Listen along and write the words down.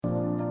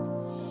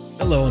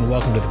Hello and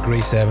welcome to the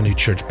Grace Avenue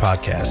Church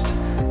podcast.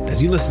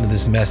 As you listen to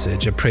this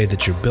message, I pray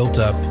that you're built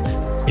up,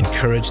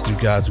 encouraged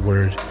through God's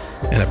word,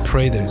 and I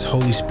pray that His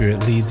Holy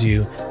Spirit leads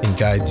you and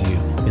guides you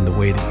in the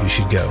way that you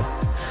should go.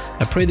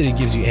 I pray that He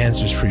gives you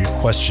answers for your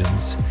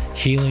questions,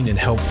 healing and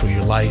help for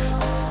your life.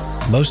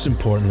 Most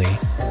importantly,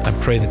 I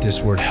pray that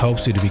this word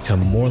helps you to become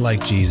more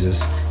like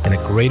Jesus and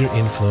a greater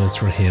influence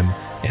for Him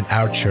in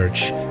our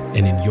church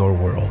and in your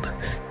world.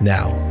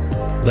 Now,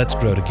 let's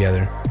grow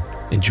together.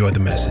 Enjoy the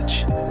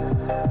message.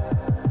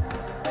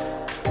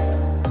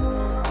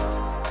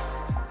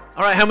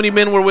 All right, how many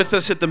men were with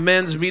us at the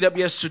men's meetup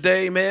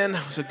yesterday, man?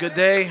 It was a good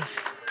day.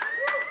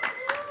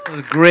 It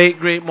was a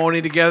great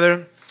morning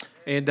together.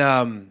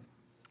 And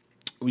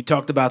we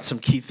talked about some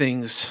key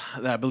things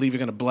that I believe are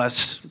going to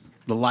bless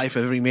the life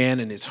of every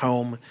man in his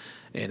home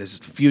and his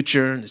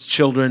future and his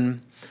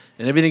children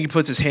and everything he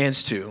puts his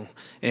hands to.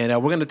 And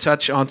we're going to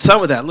touch on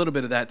some of that, a little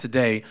bit of that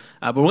today.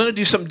 But we're going to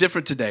do something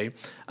different today.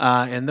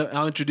 And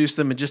I'll introduce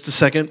them in just a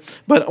second.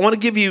 But I want to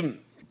give you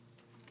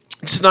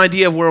just an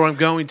idea of where I'm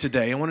going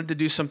today. I wanted to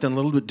do something a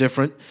little bit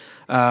different.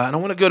 And I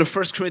want to go to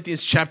 1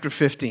 Corinthians chapter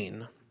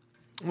 15.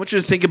 I want you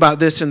to think about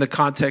this in the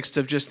context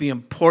of just the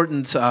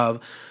importance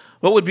of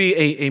what would be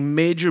a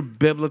major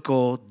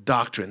biblical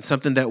doctrine,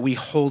 something that we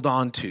hold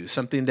on to,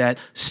 something that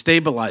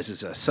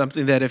stabilizes us,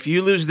 something that if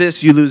you lose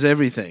this, you lose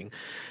everything.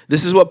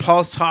 This is what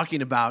Paul's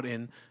talking about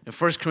in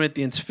 1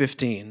 Corinthians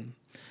 15.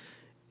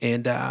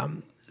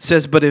 And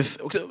says, but if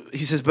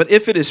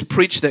it is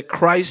preached that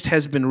Christ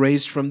has been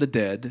raised from the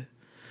dead,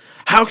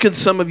 how can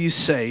some of you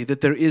say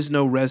that there is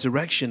no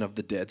resurrection of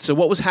the dead? So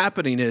what was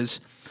happening is,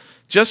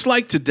 just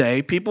like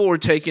today, people were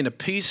taking a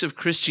piece of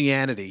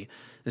Christianity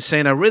and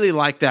saying, I really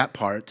like that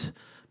part,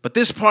 but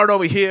this part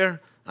over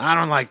here, I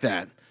don't like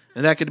that.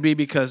 And that could be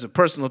because of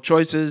personal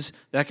choices.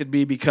 That could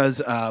be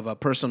because of a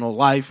personal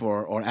life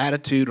or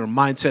attitude or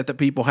mindset that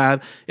people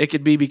have. It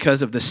could be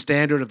because of the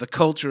standard of the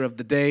culture of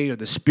the day or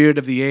the spirit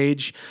of the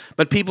age.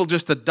 But people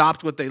just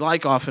adopt what they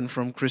like often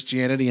from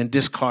Christianity and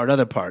discard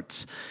other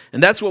parts.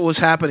 And that's what was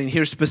happening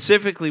here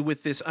specifically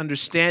with this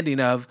understanding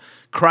of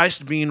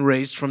Christ being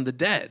raised from the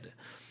dead.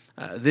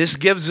 This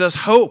gives us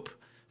hope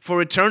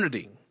for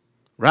eternity.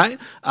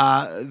 Right?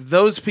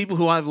 Those people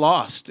who I've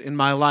lost in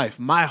my life,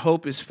 my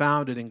hope is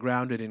founded and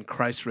grounded in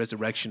Christ's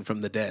resurrection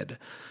from the dead.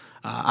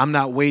 I'm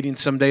not waiting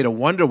someday to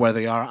wonder where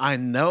they are. I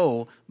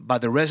know by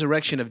the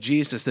resurrection of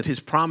Jesus that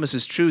His promise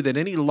is true, that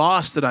any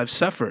loss that I've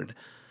suffered,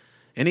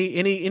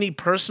 any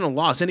personal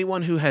loss,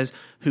 anyone who has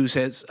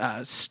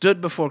stood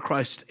before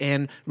Christ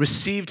and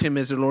received Him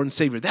as their Lord and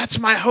Savior, that's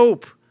my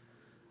hope.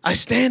 I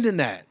stand in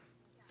that.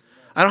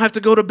 I don't have to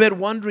go to bed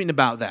wondering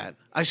about that.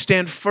 I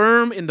stand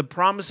firm in the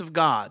promise of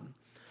God,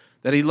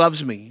 that He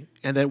loves me,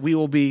 and that we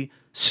will be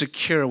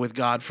secure with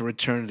God for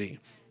eternity,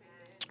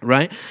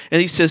 right?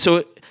 And he says,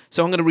 so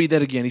I'm going to read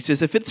that again. He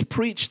says, if it's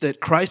preached that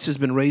Christ has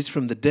been raised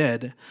from the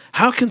dead,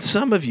 how can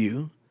some of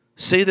you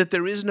say that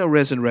there is no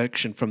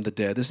resurrection from the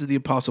dead? This is the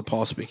Apostle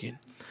Paul speaking.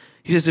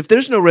 He says, if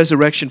there's no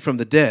resurrection from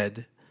the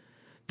dead,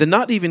 then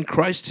not even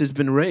Christ has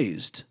been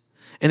raised.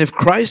 And if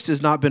Christ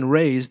has not been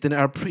raised, then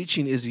our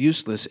preaching is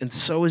useless, and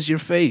so is your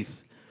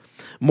faith.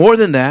 More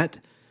than that,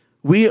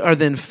 we are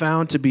then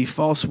found to be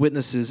false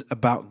witnesses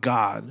about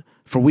God,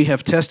 for we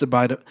have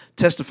testified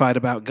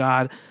about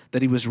God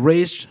that He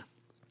raised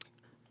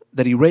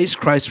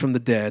Christ from the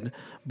dead,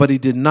 but He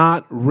did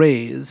not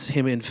raise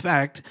Him. In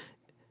fact,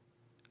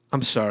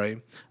 I'm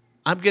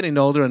getting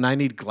older and I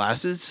need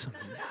glasses.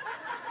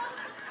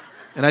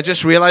 And I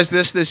just realized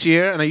this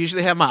year, and I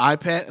usually have my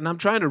iPad, and I'm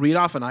trying to read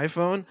off an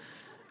iPhone,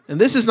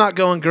 and this is not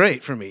going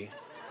great for me.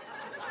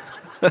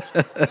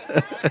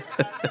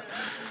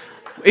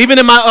 Even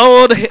in my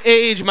old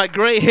age, my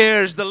gray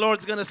hairs, the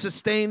Lord's going to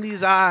sustain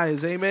these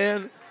eyes.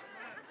 Amen.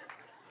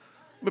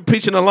 I've been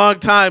preaching a long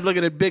time,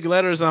 looking at big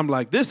letters, and I'm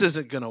like, this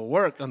isn't going to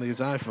work on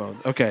these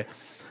iPhones. Okay.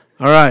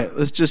 All right,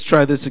 let's just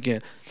try this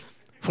again.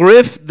 For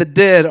if the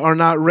dead are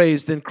not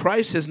raised, then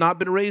Christ has not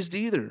been raised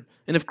either.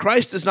 And if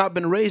Christ has not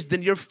been raised,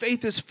 then your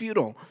faith is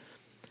futile.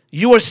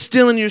 You are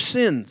still in your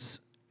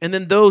sins. And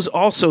then those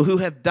also who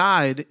have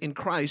died in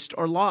Christ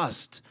are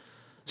lost.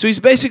 So he's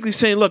basically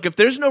saying, look, if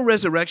there's no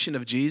resurrection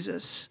of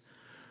Jesus,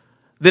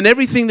 then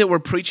everything that we're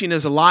preaching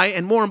is a lie.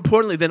 And more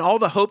importantly, then all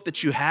the hope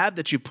that you have,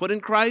 that you put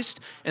in Christ,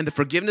 and the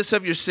forgiveness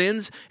of your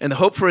sins, and the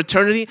hope for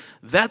eternity,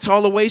 that's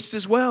all a waste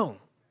as well.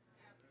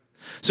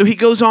 So he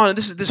goes on, and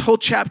this whole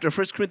chapter,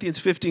 1 Corinthians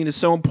 15, is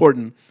so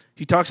important.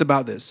 He talks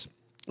about this.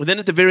 And then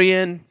at the very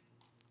end,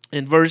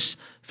 in verse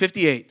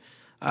 58,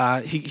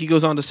 he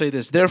goes on to say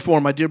this,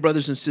 therefore, my dear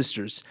brothers and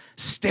sisters,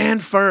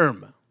 stand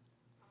firm.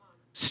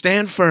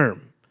 Stand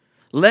firm.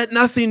 Let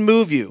nothing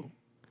move you.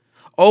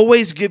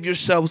 Always give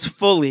yourselves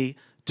fully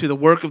to the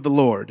work of the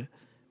Lord,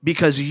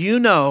 because you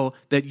know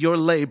that your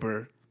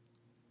labor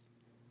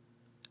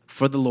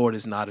for the Lord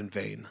is not in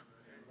vain.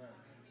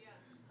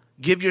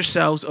 Give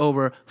yourselves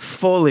over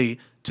fully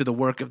to the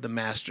work of the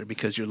Master,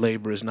 because your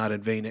labor is not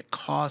in vain. It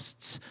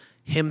costs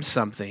Him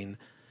something,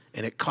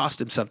 and it cost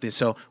Him something,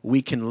 so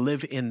we can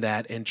live in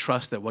that and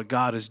trust that what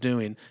God is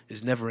doing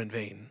is never in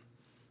vain.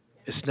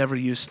 It's never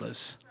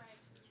useless.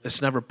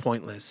 It's never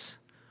pointless.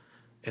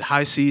 In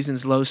high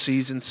seasons, low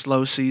seasons,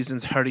 slow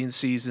seasons, hurting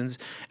seasons,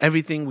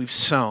 everything we've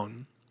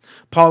sown.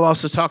 Paul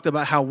also talked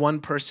about how one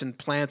person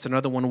plants,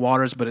 another one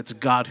waters, but it's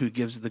God who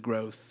gives the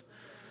growth.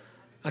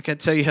 I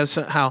can't tell you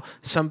how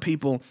some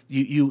people,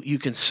 you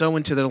can sow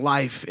into their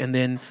life, and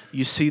then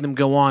you see them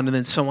go on, and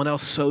then someone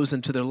else sows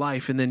into their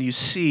life, and then you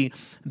see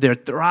they're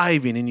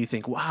thriving, and you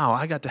think, wow,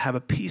 I got to have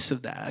a piece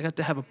of that. I got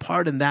to have a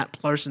part in that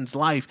person's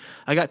life.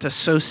 I got to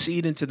sow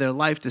seed into their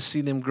life to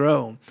see them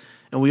grow.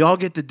 And we all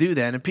get to do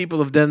that, and people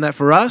have done that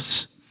for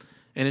us,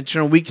 and in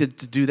turn we get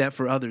to do that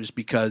for others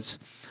because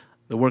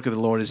the work of the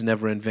Lord is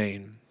never in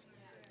vain.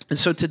 And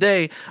so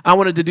today, I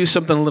wanted to do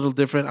something a little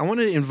different. I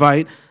wanted to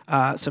invite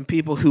some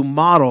people who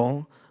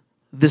model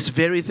this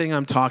very thing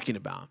I'm talking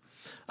about.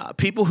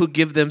 People who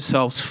give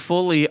themselves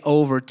fully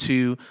over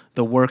to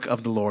the work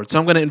of the Lord. So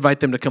I'm going to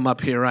invite them to come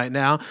up here right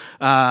now.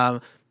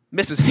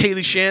 Mrs.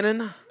 Haley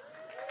Shannon,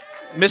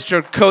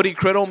 Mr. Cody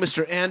Criddle,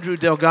 Mr. Andrew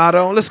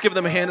Delgado. Let's give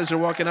them a hand as they're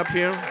walking up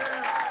here.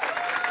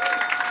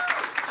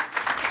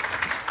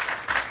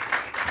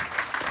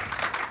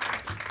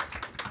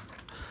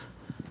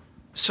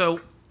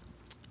 So,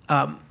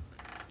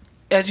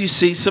 as you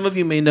see, some of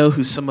you may know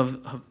who some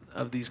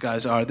of these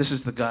guys are. This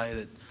is the guy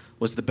that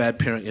was the bad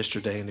parent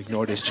yesterday and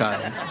ignored his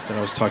child that I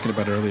was talking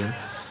about earlier.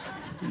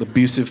 The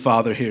abusive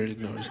father here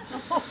ignores.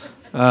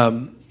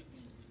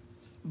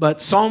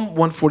 But Psalm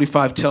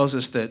 145 tells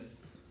us that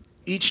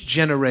each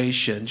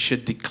generation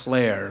should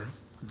declare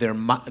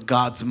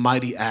God's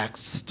mighty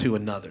acts to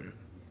another.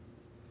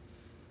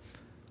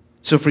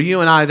 So for you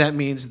and I, that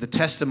means the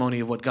testimony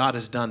of what God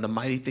has done, the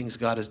mighty things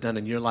God has done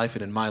in your life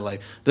and in my life.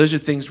 Those are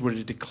things we're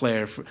to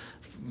declare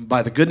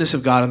by the goodness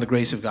of God and the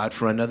grace of God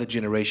for another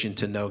generation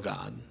to know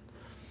God.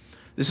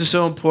 This is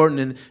so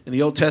important. In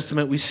the Old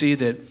Testament, we see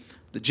that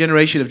the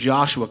generation of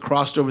Joshua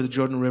crossed over the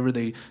Jordan River.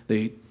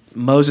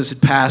 Moses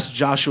had passed.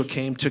 Joshua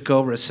came, took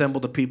over,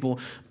 assembled the people,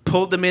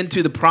 pulled them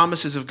into the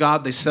promises of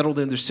God. They settled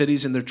in their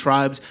cities and their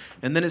tribes.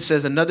 And then it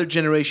says another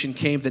generation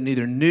came that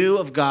neither knew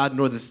of God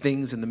nor the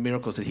things and the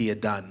miracles that he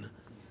had done.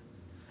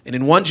 And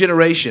in one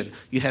generation,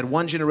 you had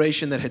one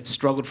generation that had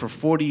struggled for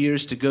 40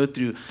 years to go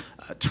through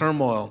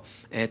turmoil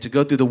and to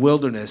go through the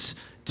wilderness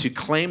to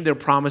claim their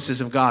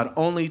promises of God,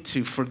 only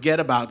to forget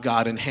about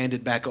God and hand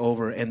it back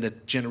over, and the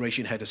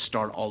generation had to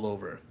start all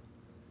over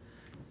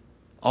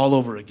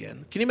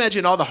again. Can you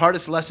imagine all the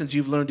hardest lessons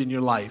you've learned in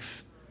your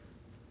life,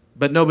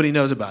 but nobody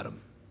knows about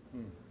them?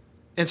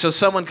 And so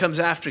someone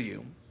comes after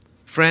you,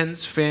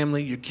 friends,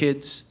 family, your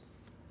kids,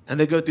 and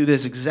they go through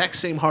these exact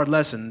same hard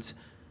lessons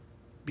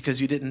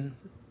because you didn't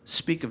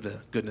speak of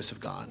the goodness of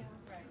God.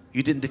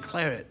 You didn't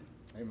declare it.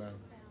 Amen.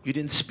 You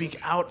didn't speak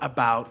out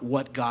about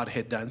what God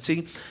had done.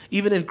 See,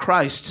 even in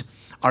Christ,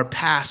 our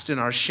past and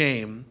our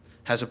shame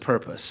has a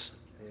purpose.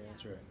 Yeah,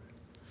 that's right.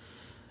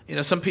 You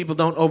know, some people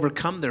don't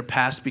overcome their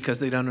past because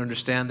they don't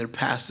understand their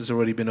past has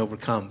already been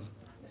overcome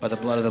by the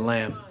blood of the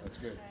Lamb. That's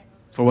good.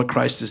 For what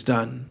Christ has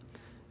done.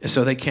 And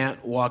so they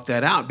can't walk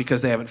that out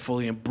because they haven't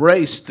fully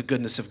embraced the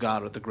goodness of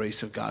God or the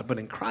grace of God. But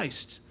in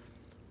Christ,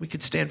 we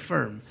could stand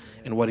firm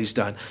in what he's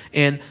done.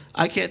 And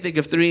I can't think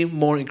of three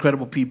more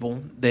incredible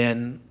people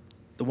than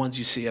the ones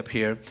you see up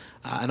here.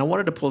 And I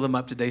wanted to pull them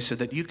up today so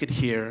that you could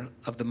hear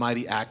of the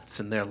mighty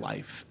acts in their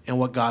life and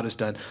what God has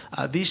done.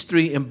 These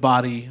three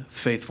embody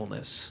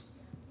faithfulness.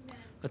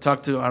 I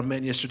talked to our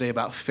men yesterday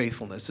about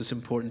faithfulness, this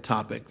important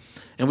topic.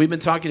 And we've been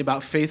talking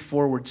about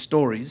faith-forward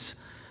stories.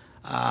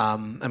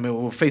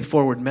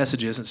 Faith-forward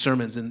messages and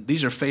sermons. And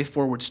these are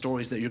faith-forward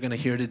stories that you're going to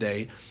hear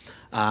today.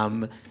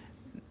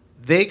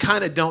 They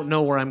kind of don't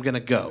know where I'm going to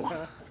go.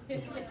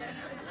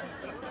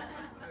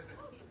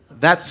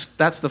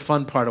 That's the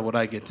fun part of what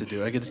I get to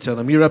do. I get to tell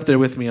them, you're up there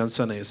with me on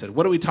Sunday. I said,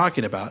 what are we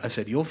talking about? I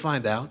said, you'll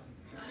find out.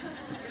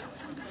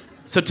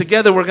 So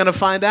together we're going to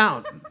find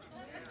out.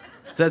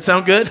 Does that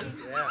sound good?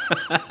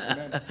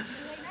 Yeah.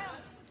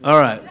 All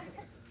right.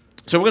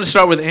 So we're going to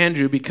start with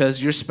Andrew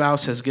because your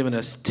spouse has given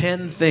us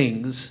 10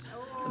 things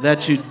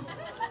that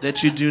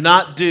you do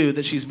not do,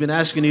 that she's been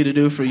asking you to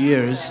do for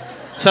years.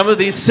 Some of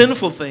these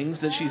sinful things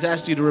that she's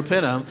asked you to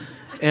repent of.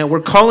 And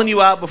we're calling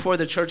you out before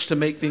the church to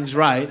make things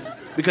right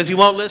because you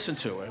won't listen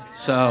to her.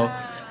 So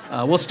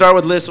we'll start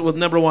with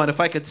number one. If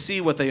I could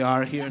see what they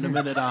are here in a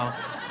minute, I'll.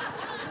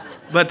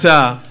 But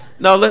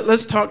no,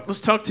 let's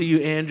talk to you,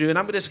 Andrew. And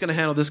I'm just going to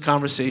handle this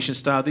conversation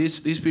style.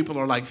 These people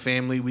are like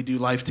family. We do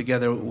life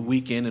together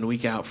week in and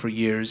week out for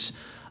years.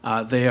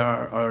 They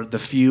are the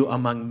few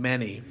among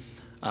many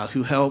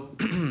who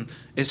help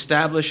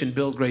establish and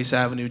build Grace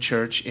Avenue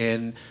Church.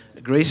 And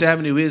Grace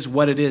Avenue is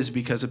what it is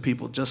because of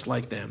people just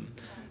like them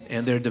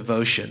and their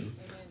devotion.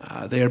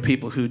 They are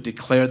people who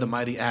declare the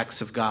mighty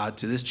acts of God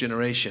to this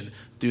generation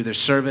through their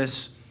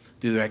service,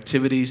 through their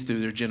activities, through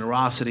their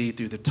generosity,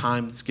 through the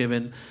time that's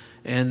given.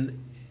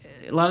 And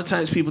a lot of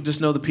times people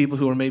just know the people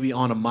who are maybe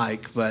on a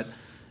mic, but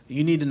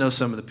You need to know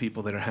some of the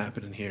people that are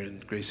happening here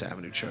in Grace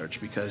Avenue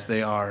Church because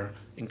they are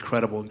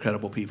incredible,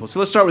 incredible people. So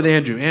let's start with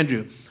Andrew.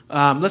 Andrew,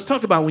 let's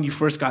talk about when you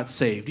first got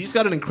saved. He's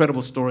got an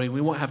incredible story. We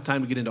won't have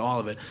time to get into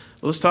all of it.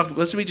 But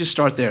let me just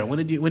start there.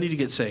 When did you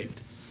get saved?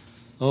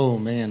 Oh,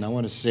 man, I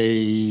want to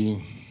say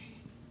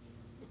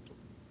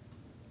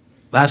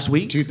Last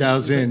week?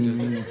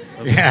 2000,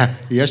 yeah,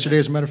 yesterday,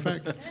 as a matter of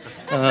fact.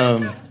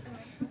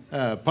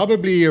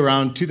 Probably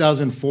around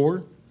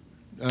 2004,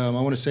 I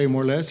want to say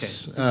more or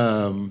less.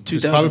 Okay.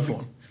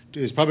 2004.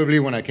 It's probably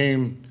when I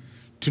came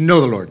to know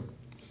the Lord.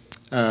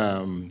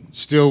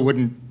 Still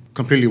wouldn't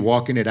completely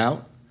walking it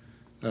out,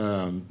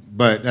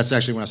 but that's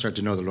actually when I started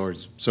to know the Lord.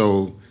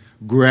 So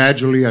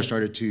gradually I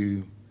started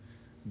to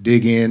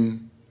dig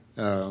in,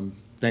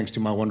 thanks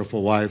to my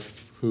wonderful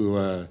wife who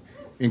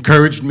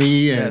encouraged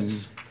me. And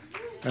Yes.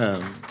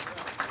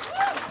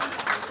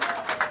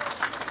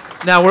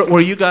 Now, were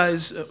you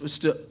guys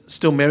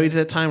still married at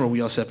that time, or were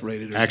y'all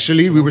separated?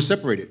 Actually, we were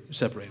separated.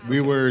 Separated.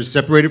 We were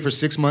separated for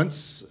 6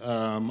 months.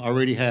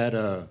 Already had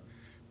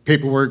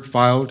paperwork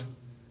filed,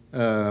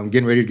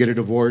 getting ready to get a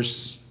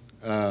divorce.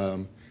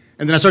 And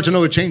then I started to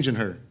know a change in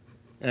her,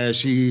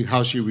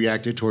 how she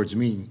reacted towards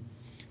me.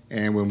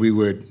 And when we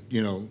would,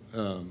 she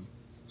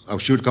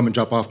would come and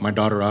drop off my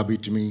daughter Abby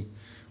to me,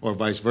 or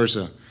vice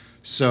versa.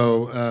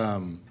 So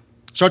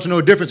started to know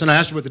a difference, and I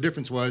asked her what the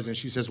difference was, and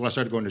she says, well, I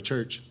started going to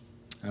church.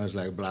 I was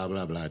like, blah,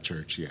 blah, blah,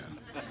 church, yeah.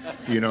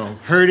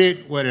 Heard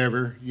it,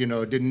 whatever,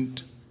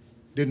 didn't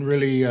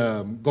really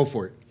go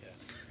for it.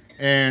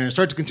 And I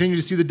started to continue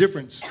to see the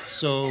difference.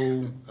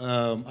 So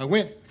I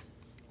went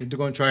to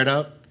go and try it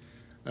out.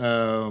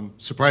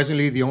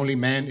 Surprisingly, the only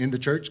man in the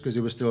church, because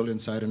it was still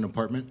inside an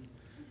apartment.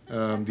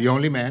 The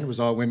only man, was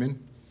all women.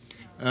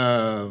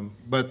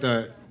 But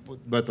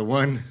the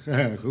one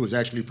who was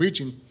actually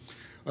preaching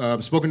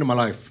spoke into my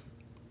life.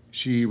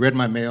 She read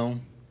my mail.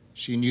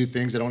 She knew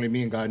things that only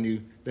me and God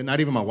knew, that not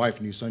even my wife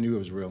knew, so I knew it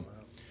was real. Wow.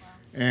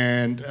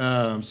 And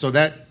so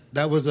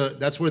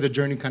that's where the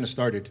journey kind of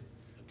started.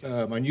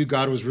 I knew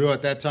God was real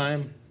at that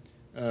time.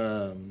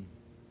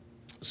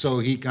 So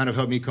he kind of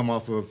helped me come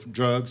off of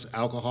drugs,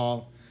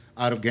 alcohol,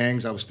 out of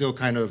gangs. I was still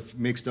kind of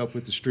mixed up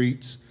with the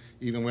streets,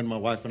 even when my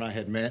wife and I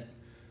had met,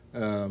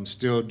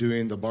 still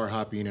doing the bar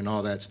hopping and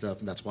all that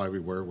stuff, and that's why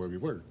we were where we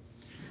were.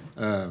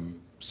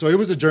 So it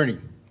was a journey.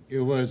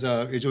 It was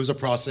a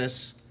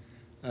process.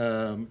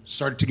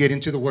 Started to get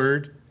into the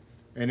Word,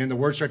 and then the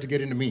Word started to get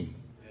into me.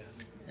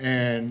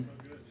 And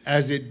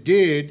as it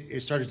did,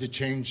 it started to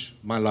change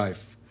my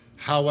life,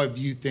 how I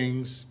view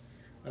things,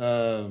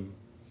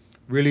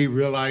 really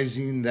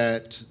realizing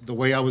that the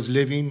way I was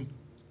living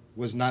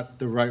was not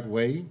the right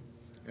way.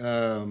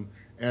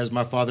 As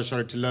my Father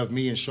started to love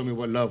me and show me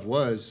what love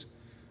was,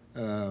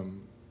 I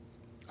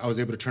was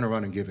able to turn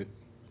around and give it.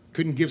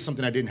 Couldn't give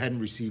something I hadn't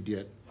received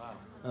yet.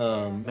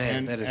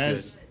 Man, that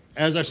is good.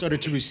 As I started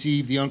to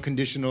receive the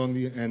unconditional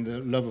and the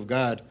love of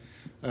God,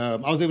 I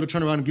was able to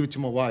turn around and give it to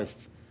my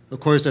wife. Of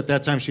course, at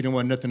that time, she didn't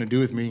want nothing to do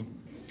with me,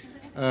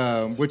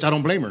 which I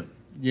don't blame her,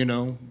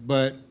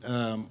 But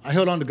I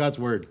held on to God's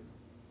word,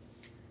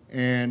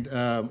 and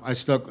I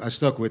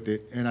stuck with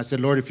it. And I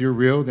said, Lord, if you're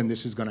real, then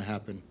this is going to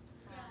happen,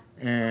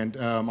 and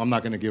I'm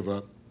not going to give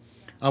up.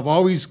 I've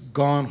always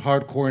gone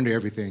hardcore into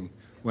everything.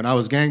 When I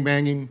was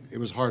gangbanging, it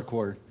was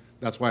hardcore.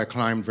 That's why I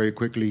climbed very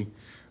quickly.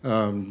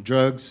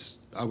 Drugs,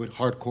 I would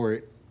hardcore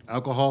it.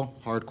 Alcohol,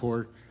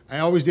 hardcore. I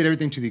always did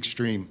everything to the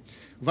extreme.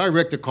 If I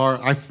wrecked a car,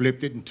 I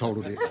flipped it and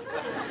totaled it.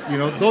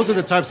 Those are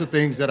the types of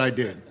things that I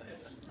did.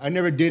 I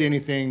never did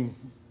anything,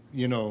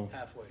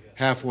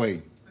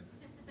 halfway.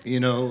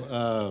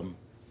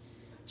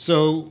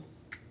 So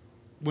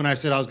when I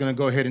said I was going to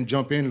go ahead and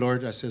jump in,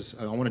 Lord, I says,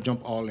 I want to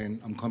jump all in.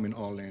 I'm coming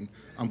all in.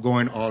 I'm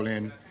going all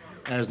in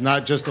as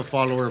not just a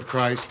follower of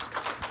Christ,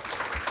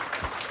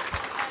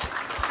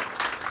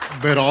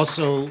 but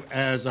also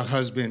as a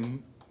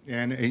husband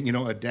and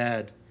a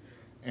dad.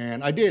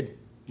 And I did,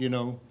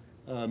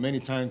 many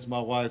times my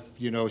wife,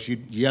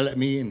 she'd yell at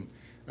me and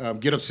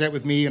get upset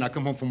with me, and I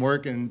come home from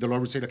work and the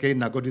Lord would say, okay,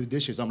 now go do the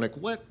dishes. I'm like,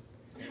 what?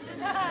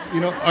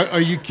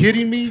 Are you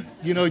kidding me?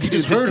 You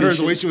just heard her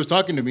the way she was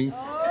talking to me,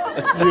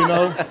 but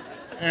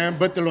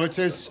the Lord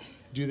says,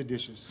 do the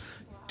dishes.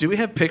 Do we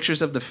have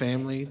pictures of the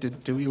family?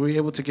 Were we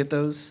able to get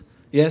those?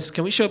 Yes?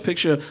 Can we show a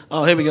picture?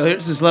 Oh, here we go.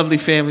 Here's this lovely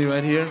family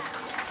right here.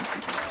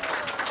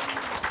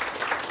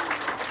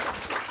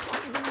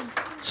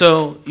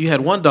 So you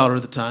had one daughter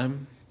at the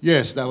time.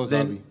 Yes, that was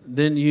Abby.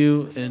 Then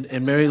you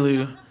and Mary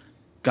Lou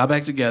got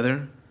back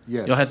together.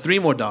 Yes. Y'all had 3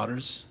 more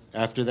daughters.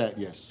 After that,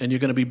 yes. And you're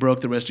going to be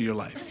broke the rest of your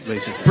life,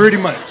 basically. Pretty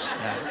much.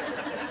 Yeah.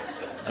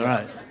 All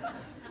right.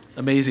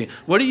 Amazing.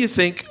 Where do you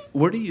think,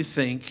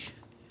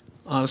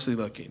 honestly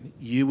looking,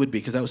 you would be,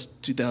 because that was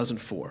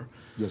 2004.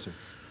 Yes, sir.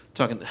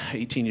 Talking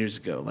 18 years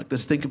ago. Like,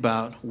 let's think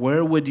about,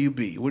 where would you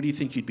be? Where do you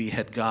think you'd be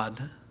had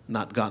God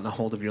not gotten a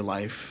hold of your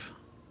life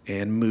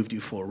and moved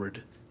you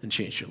forward and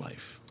changed your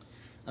life?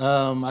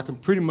 I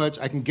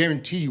can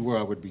guarantee you where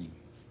I would be.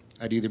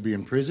 I'd either be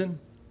in prison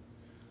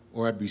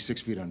or I'd be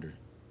 6 feet under.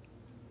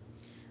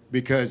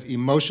 Because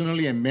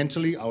emotionally and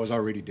mentally, I was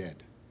already dead.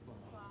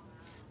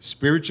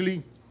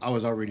 Spiritually, I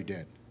was already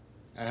dead.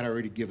 I had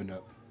already given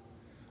up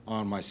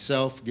on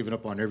myself, given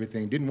up on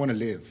everything, didn't want to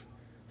live,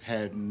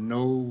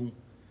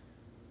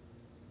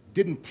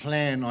 didn't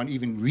plan on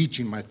even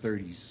reaching my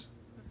 30s,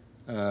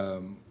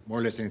 more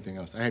or less anything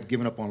else. I had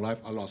given up on life.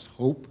 I lost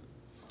hope,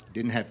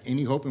 didn't have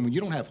any hope. And when you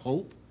don't have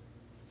hope,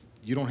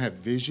 you don't have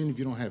vision. If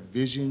you don't have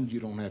vision, you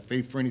don't have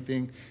faith for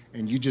anything,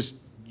 and you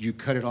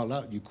cut it all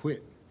out. You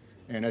quit.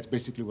 And that's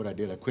basically what I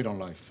did. I quit on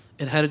life.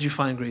 And how did you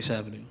find Grace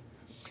Avenue?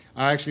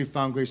 I actually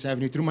found Grace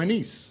Avenue through my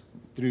niece,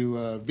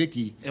 through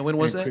Vicky. And when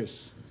was that?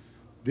 Chris.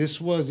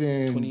 This was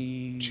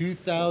in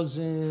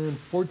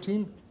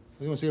 2014.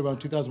 I want to say around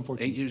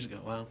 2014. 8 years ago.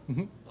 Wow.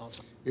 Mm-hmm.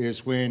 Awesome.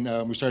 Is when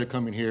we started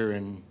coming here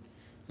and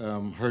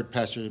heard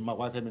Pastor. My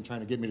wife had been trying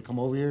to get me to come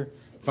over here.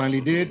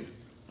 Finally did.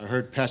 I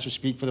heard Pastor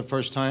speak for the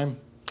first time.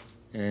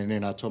 And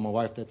then I told my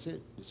wife, that's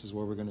it. This is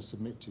where we're going to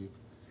submit to.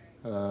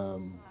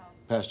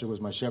 Pastor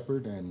was my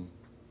shepherd, and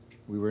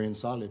we were in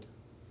solid.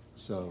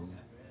 So.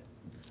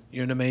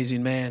 You're an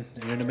amazing man.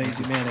 You're an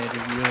amazing man,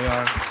 Andrew. You really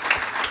are.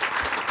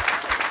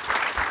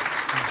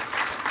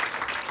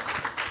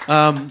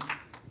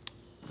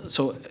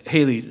 So,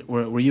 Haley,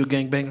 were you a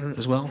gangbanger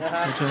as well?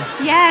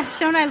 Yes,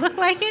 don't I look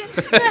like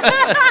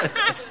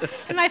it?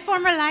 In my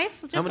former life,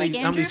 just how like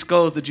Andrew. many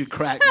skulls did you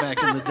crack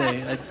back in the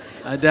day?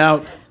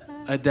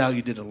 I doubt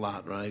you did a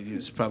lot, right?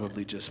 It's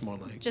probably just more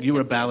like you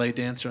were a ballet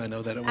dancer. I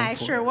know that at one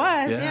point. I sure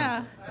was,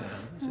 yeah.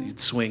 So you'd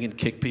swing and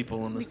kick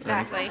people on the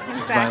exactly.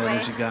 As violent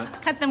as you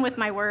got. Cut them with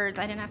my words.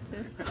 I didn't have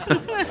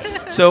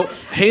to. So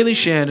Haley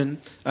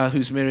Shannon,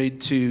 who's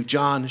married to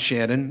John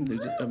Shannon,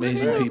 there's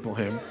amazing people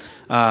here.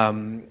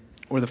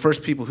 Were the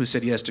first people who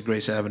said yes to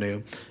Grace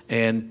Avenue,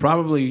 and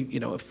probably,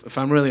 if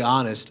I'm really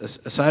honest,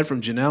 aside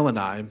from Janelle and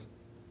I,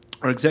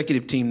 our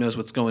executive team knows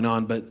what's going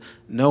on, but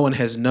no one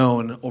has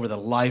known over the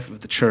life of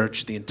the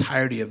church, the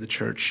entirety of the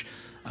church,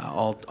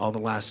 all the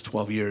last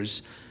 12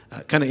 years,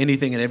 kind of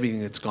anything and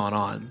everything that's gone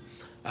on.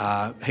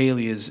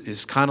 Haley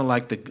is kind of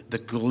like the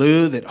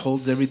glue that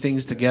holds everything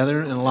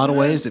together in a lot of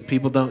ways that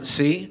people don't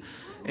see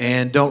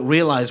and don't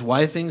realize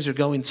why things are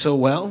going so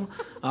well.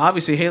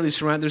 Obviously, Haley's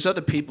surrounded. There's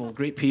other people,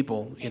 great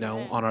people,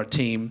 on our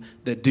team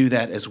that do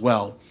that as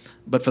well.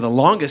 But for the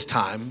longest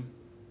time,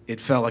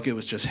 it felt like it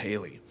was just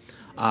Haley.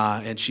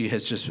 And she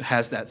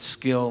has that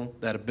skill,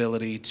 that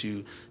ability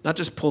to not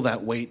just pull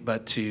that weight,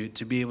 but to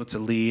be able to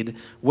lead,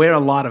 wear a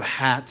lot of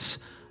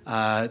hats,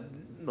 a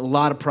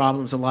lot of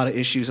problems, a lot of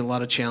issues, a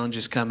lot of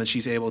challenges come, and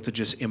she's able to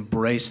just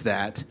embrace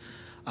that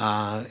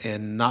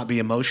and not be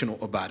emotional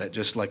about it,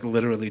 just like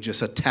literally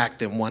just attack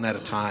them one at a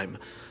time,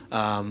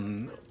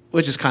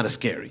 which is kind of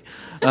scary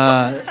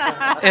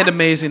and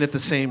amazing at the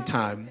same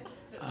time.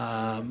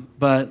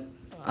 But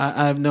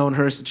I've known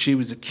her since she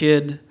was a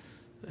kid.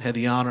 Had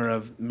the honor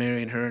of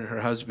marrying her and her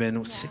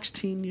husband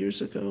 16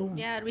 years ago.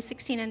 Yeah, it'll be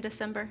 16 in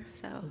December.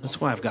 So that's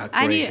why I've got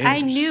great ears.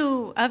 I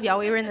knew of y'all.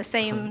 We were in the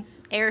same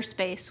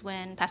airspace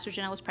when Pastor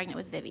Janelle was pregnant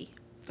with Vivi.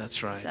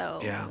 That's right. So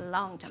yeah. a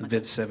long time ago.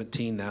 Viv's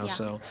 17 now, Yeah.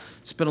 so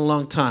it's been a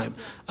long time.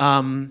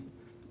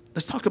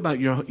 Let's talk about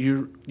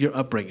your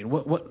upbringing.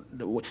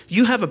 What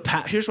you have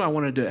here's why I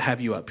wanted to have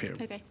you up here.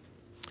 Okay.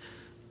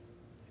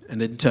 And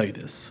I didn't tell you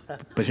this,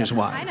 but here's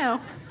why. I know.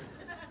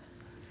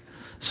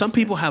 Some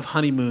people have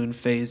honeymoon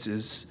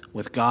phases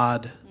with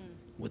God,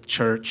 with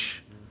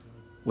church,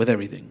 with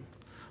everything.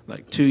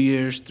 Like 2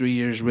 years, 3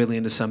 years, really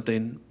into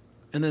something,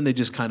 and then they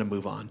just kind of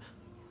move on.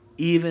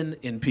 Even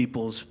in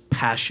people's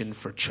passion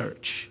for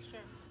church,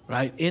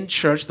 right? In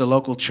church, the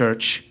local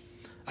church,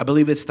 I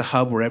believe it's the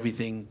hub where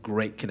everything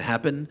great can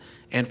happen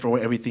and for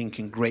where everything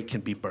great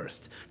can be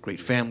birthed. Great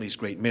families,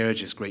 great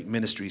marriages, great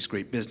ministries,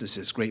 great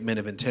businesses, great men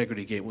of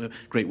integrity,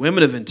 great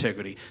women of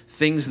integrity,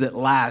 things that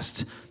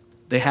last.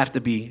 They have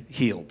to be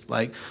healed.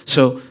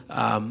 So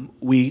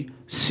we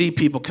see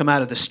people come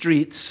out of the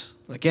streets,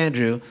 like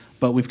Andrew,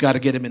 but we've got to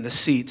get them in the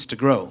seats to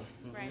grow.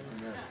 Right.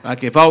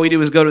 Like if all we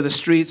do is go to the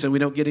streets and we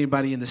don't get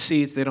anybody in the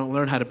seats, they don't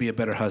learn how to be a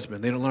better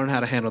husband. They don't learn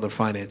how to handle their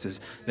finances.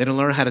 They don't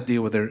learn how to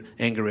deal with their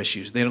anger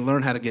issues. They don't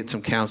learn how to get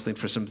some counseling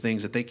for some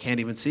things that they can't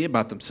even see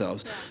about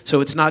themselves. So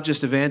it's not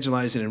just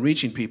evangelizing and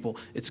reaching people,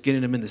 it's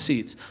getting them in the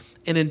seats.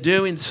 And in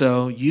doing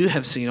so, you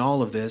have seen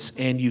all of this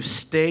and you've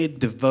stayed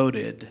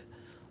devoted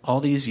all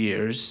these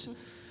years,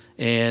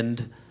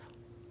 and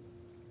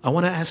I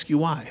want to ask you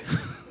why.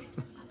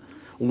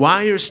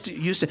 Why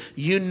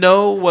you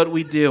know what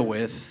we deal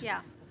with,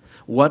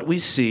 what we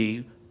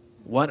see,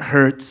 what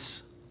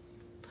hurts.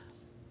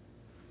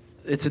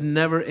 It's a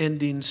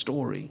never-ending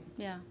story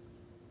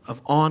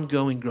of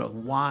ongoing growth.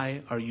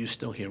 Why are you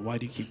still here? Why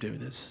do you keep doing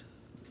this?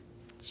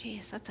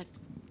 Jeez, that's a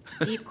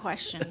deep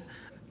question.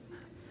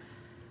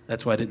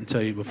 That's why I didn't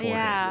tell you before.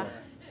 Yeah.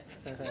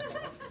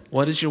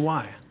 What is your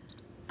why?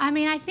 I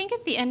mean, I think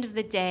at the end of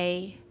the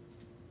day,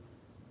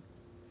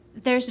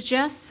 there's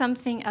just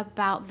something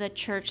about the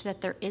church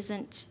that there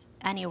isn't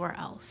anywhere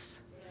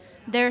else.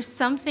 There's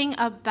something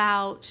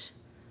about,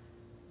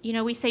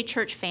 we say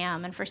church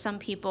fam, and for some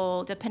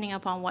people, depending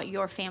upon what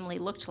your family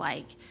looked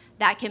like,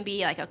 that can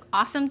be like an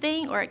awesome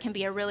thing, or it can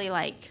be a really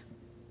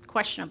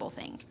questionable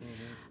thing.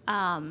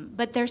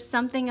 But there's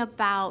something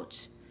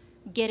about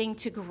getting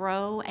to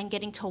grow and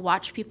getting to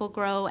watch people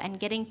grow and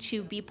getting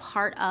to be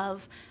part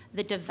of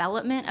the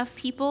development of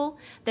people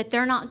that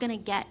they're not going to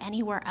get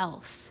anywhere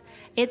else.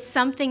 It's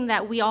something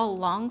that we all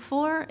long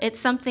for. It's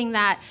something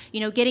that,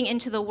 getting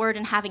into the Word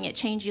and having it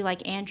change you,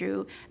 like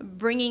Andrew,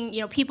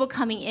 bringing, people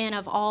coming in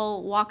of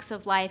all walks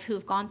of life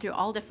who've gone through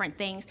all different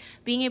things,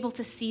 being able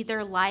to see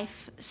their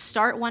life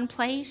start one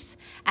place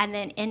and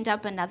then end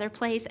up another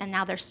place, and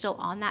now they're still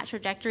on that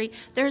trajectory.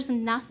 There's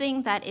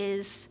nothing that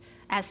is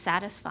as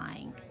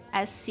satisfying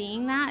as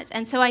seeing that.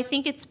 And so I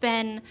think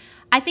in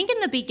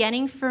the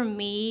beginning for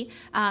me,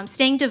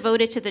 staying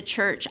devoted to the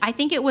church, I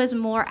think it was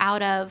more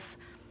out of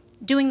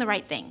doing the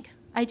right thing.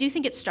 I do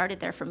think it started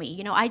there for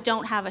me. I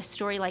don't have a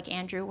story like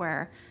Andrew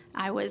where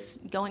I was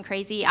going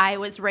crazy. I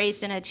was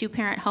raised in a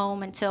 2-parent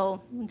home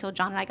until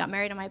John and I got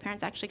married and my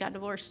parents actually got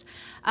divorced.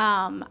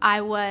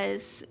 I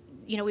was,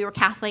 we were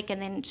Catholic and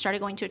then started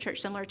going to a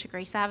church similar to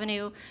Grace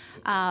Avenue.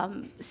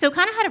 So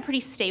kind of had a pretty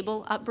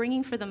stable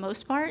upbringing for the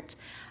most part.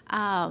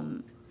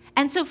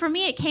 And so for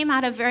me, it came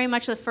out of very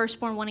much the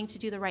firstborn wanting to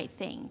do the right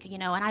thing,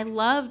 and I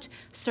loved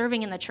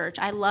serving in the church.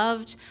 I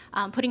loved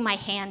putting my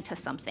hand to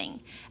something,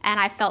 and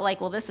I felt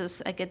like, well, this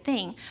is a good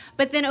thing.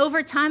 But then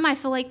over time, I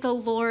feel like the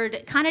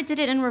Lord kind of did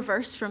it in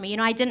reverse for me.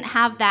 I didn't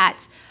have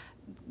that,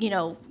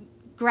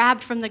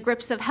 grabbed from the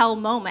grips of hell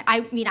moment.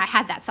 I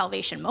had that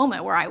salvation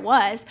moment where I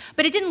was,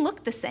 but it didn't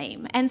look the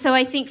same. And so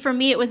I think for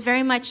me, it was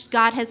very much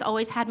God has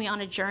always had me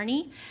on a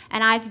journey,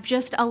 and I've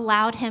just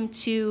allowed him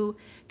to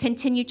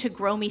continue to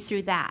grow me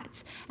through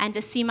that and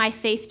to see my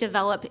faith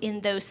develop in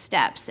those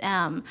steps.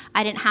 I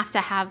didn't have to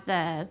have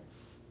the,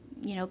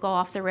 go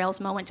off the rails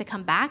moment to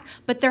come back,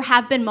 but there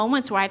have been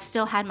moments where I've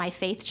still had my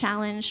faith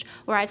challenged,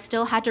 where I've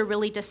still had to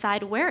really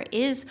decide what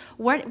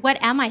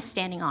am I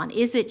standing on?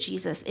 Is it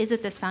Jesus? Is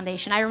it this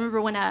foundation? I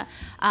remember when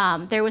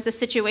there was a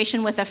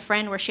situation with a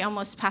friend where she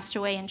almost passed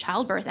away in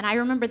childbirth, and I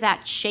remember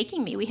that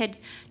shaking me. We had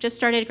just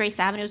started Grace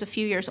Avenue, it was a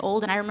few years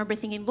old, and I remember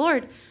thinking,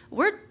 Lord,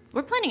 we're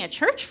planning a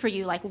church for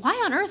you. Like,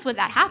 why on earth would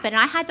that happen? And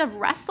I had to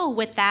wrestle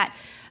with that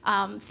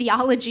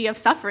theology of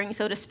suffering,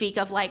 so to speak,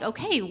 of like,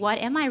 okay, what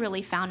am I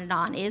really founded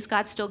on? Is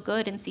God still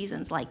good in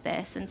seasons like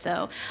this? And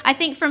so I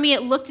think for me,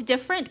 it looked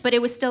different, but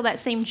it was still that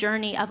same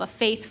journey of a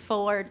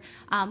faith-forward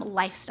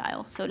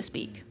lifestyle, so to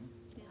speak.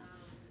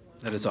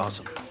 That is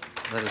awesome.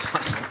 That is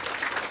awesome.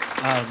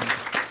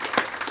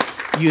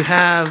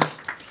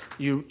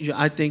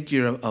 I think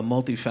you're a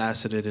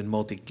multifaceted and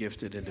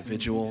multi-gifted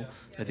individual.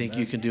 I think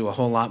you can do a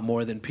whole lot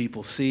more than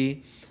people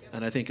see.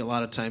 And I think a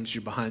lot of times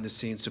you're behind the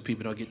scenes, so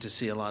people don't get to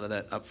see a lot of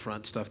that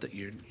upfront stuff that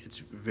it's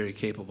very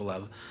capable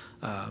of.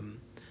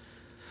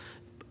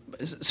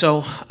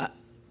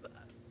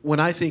 When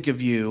I think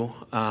of you,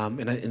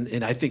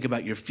 and I think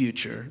about your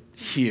future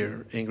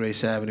here in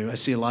Grace Avenue, I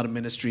see a lot of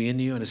ministry in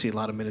you, and I see a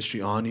lot of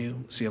ministry on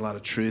you. I see a lot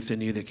of truth in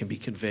you that can be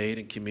conveyed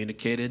and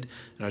communicated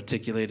and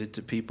articulated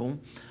to people.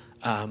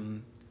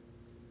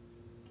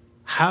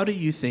 How do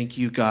you think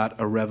you got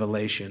a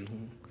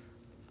revelation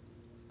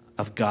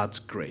of God's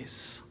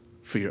grace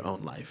for your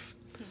own life?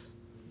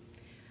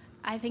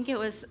 I think it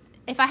was,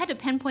 if I had to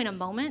pinpoint a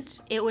moment,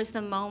 it was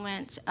the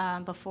moment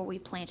before we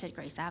planted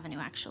Grace Avenue,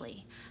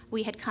 actually.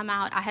 I had come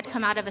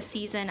out of a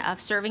season of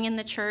serving in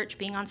the church,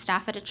 being on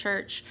staff at a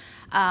church,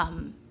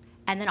 and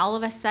then all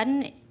of a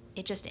sudden,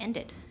 it just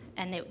ended.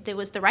 And it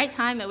was the right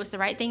time, it was the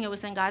right thing, it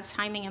was in God's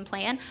timing and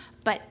plan,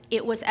 but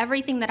it was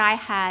everything that I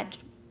had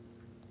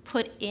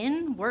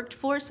worked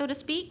for, so to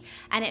speak,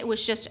 and it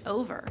was just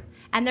over.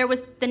 And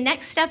the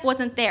next step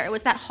wasn't there. It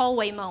was that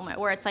hallway moment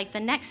where it's like the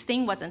next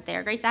thing wasn't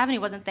there. Grace Avenue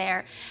wasn't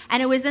there.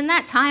 And it was in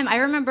that time, I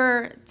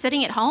remember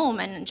sitting at home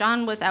and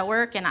John was at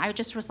work and I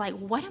just was like,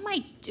 what am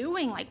I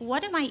doing? Like,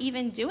 what am I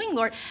even doing,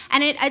 Lord?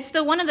 And it's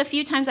one of the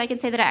few times I can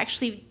say that I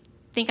actually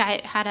think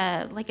I had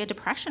a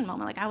depression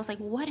moment. Like I was like,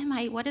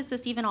 what is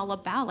this even all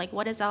about? Like,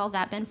 what has all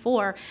that been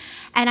for?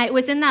 And it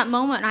was in that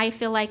moment, I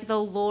feel like the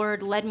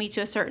Lord led me to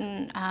a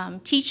certain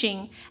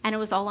teaching, and it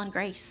was all on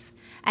grace.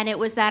 And it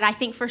was that I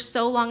think for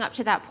so long up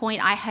to that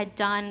point, I had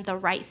done the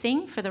right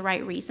thing for the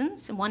right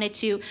reasons and wanted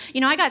to,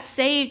 I got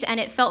saved and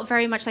it felt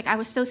very much like I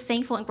was so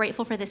thankful and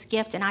grateful for this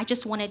gift. And I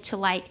just wanted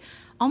to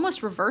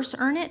almost reverse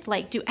earn it,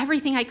 do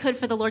everything I could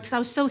for the Lord because I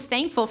was so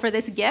thankful for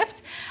this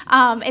gift.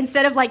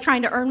 Instead of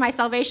trying to earn my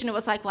salvation, it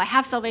was like, well, I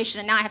have salvation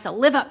and now I have to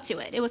live up to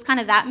it. It was kind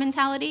of that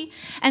mentality.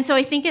 And so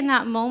I think in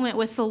that moment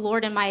with the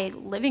Lord in my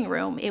living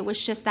room, it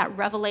was just that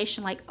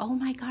revelation oh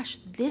my gosh,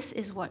 this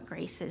is what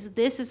grace is.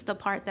 This is the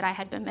part that I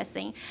had been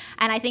missing.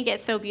 And I think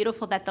it's so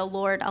beautiful that the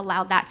Lord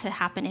allowed that to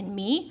happen in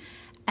me.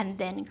 And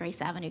then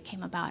Grace Avenue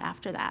came about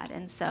after that.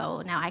 And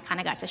so now I kind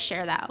of got to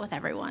share that with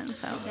everyone.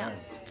 So, yeah.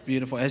 It's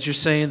beautiful. As you're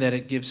saying that,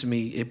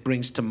 it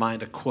brings to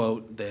mind a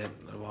quote that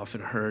I've often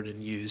heard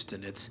and used,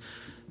 and it's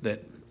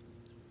that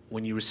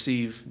when you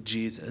receive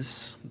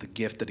Jesus, the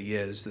gift that he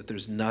is, that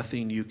there's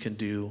nothing you can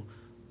do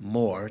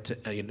more,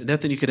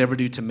 nothing you could ever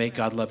do to make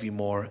God love you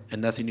more,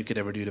 and nothing you could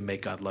ever do to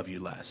make God love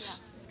you less.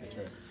 Yeah. That's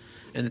right.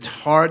 And it's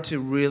hard to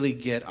really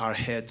get our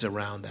heads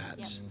around that.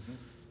 Yeah.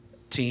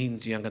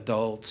 teens, young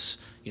adults.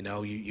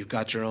 You've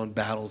got your own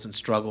battles and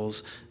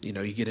struggles. You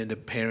get into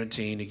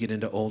parenting, you get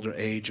into older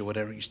age or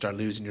whatever, you start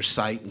losing your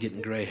sight and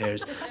getting gray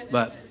hairs.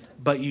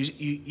 But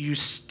you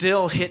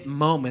still hit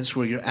moments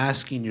where you're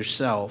asking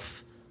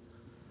yourself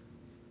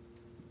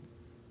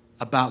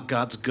about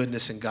God's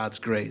goodness and God's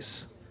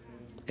grace.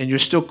 And you're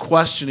still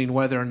questioning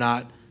whether or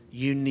not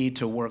you need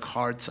to work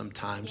hard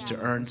sometimes to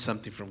earn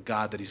something from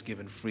God that he's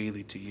given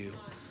freely to you.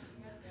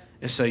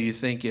 And so you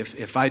think,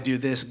 if I do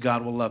this,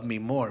 God will love me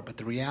more. But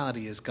the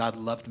reality is God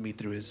loved me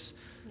through his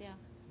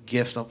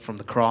gift up from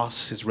the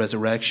cross, his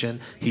resurrection.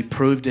 He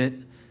proved it.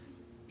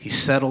 He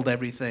settled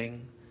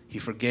everything. He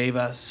forgave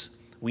us.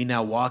 We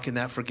now walk in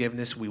that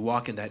forgiveness. We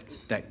walk in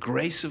that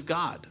grace of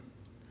God.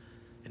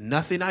 And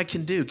nothing I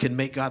can do can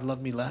make God love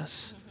me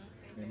less.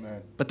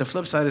 Amen. But the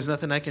flip side is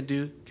nothing I can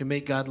do can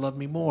make God love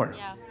me more.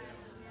 Yeah.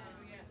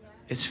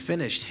 It's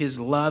finished. His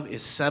love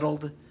is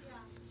settled.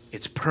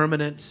 It's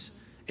permanent.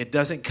 It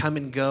doesn't come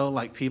and go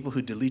like people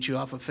who delete you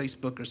off of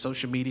Facebook or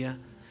social media.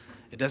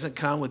 It doesn't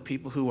come with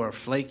people who are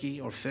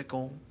flaky or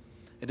fickle.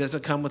 It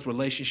doesn't come with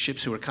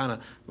relationships who are kind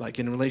of like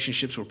in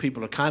relationships where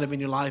people are kind of in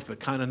your life but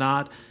kind of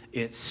not.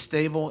 It's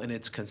stable and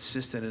it's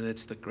consistent, and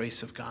it's the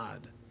grace of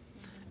God.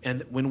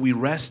 And when we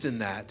rest in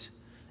that,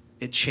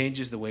 it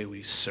changes the way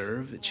we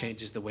serve. It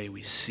changes the way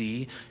we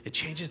see. It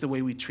changes the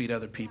way we treat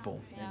other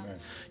people. Yeah.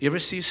 You ever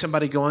see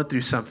somebody going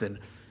through something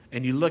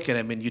and you look at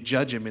him and you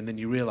judge him and then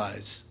you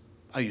realize,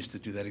 I used to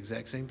do that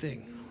exact same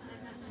thing.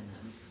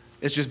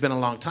 It's just been a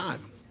long time.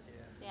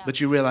 Yeah.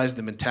 But you realize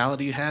the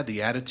mentality you had,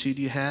 the attitude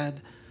you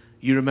had.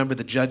 You remember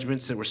the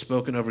judgments that were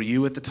spoken over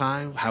you at the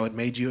time, how it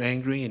made you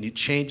angry, and it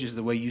changes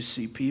the way you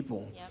see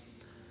people. Yep.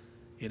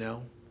 You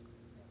know?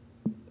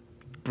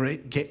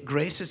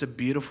 Grace is a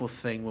beautiful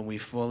thing when we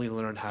fully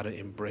learn how to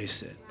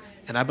embrace it.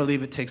 And I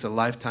believe it takes a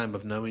lifetime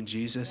of knowing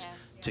Jesus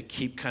to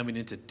keep coming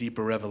into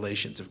deeper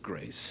revelations of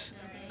grace.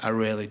 I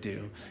really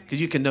do. Because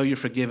you can know you're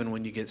forgiven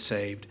when you get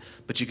saved,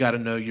 but you got to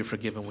know you're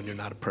forgiven when you're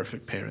not a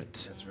perfect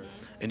parent. That's right.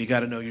 And you got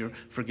to know you're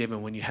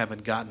forgiven when you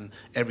haven't gotten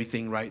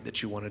everything right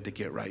that you wanted to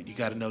get right. You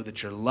got to know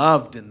that you're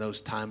loved in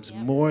those times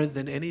more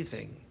than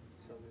anything.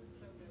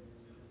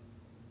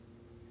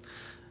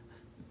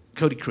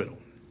 Cody Criddle.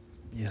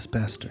 Yes,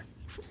 Pastor.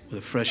 With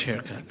a fresh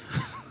haircut.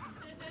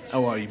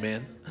 How are you,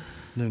 man?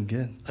 Doing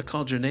good. I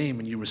called your name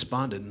and you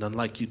responded, and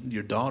unlike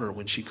your daughter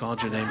when she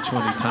called your name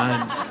 20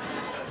 times.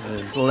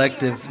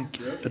 Selective.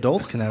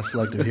 Adults can have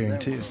selective hearing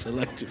too.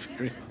 Selective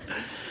hearing.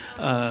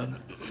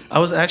 I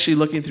was actually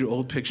looking through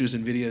old pictures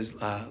and videos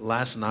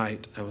last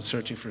night. I was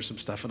searching for some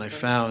stuff, and I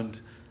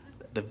found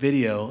the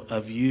video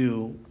of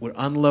you. We're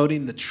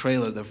unloading the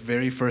trailer the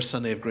very first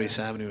Sunday of Grace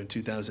Avenue in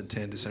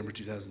 2010, December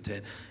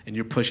 2010, and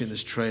you're pushing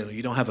this trailer.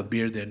 You don't have a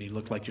beard there, and you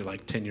look like you're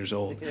like 10 years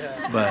old.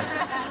 Yeah. But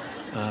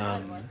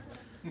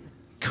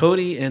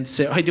Cody and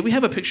Sarah. Hey, did we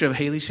have a picture of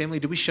Haley's family?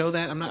 Did we show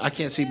that? I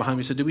can't see behind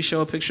me. So did we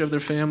show a picture of their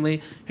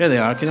family? Here they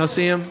are. Can y'all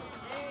see them?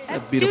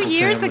 That's 2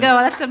 years ago.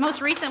 That's the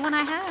most recent one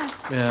I had.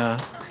 Yeah.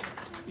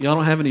 Y'all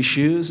don't have any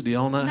shoes? Do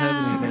y'all not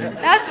have any?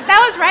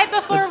 That was right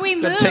before we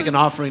moved. Take an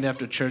offering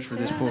after church for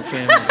this poor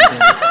family.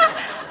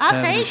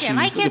 I'll take it.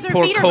 My kids'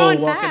 poor feet are Cole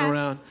going walking fast.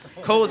 around.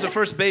 Cole is the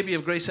first baby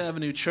of Grace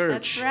Avenue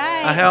Church. That's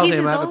right. I held He's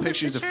him. as I have a old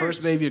picture. as He's the the first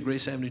church. baby of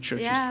Grace Avenue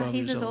Church. Yeah, he's 12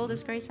 he's years as old. old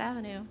as Grace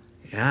Avenue.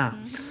 Yeah.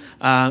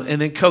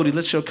 And then Cody.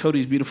 Let's show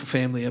Cody's beautiful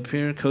family up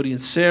here. Cody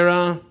and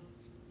Sarah.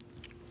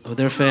 Oh,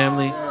 their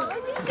family.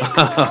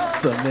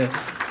 Awesome, man.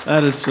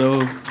 That is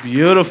so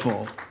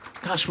beautiful.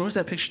 Gosh, where was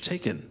that picture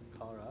taken?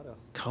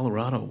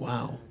 Colorado.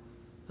 Wow.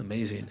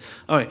 Amazing.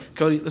 All right,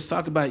 Cody, let's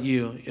talk about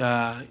you.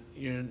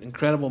 You're an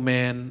incredible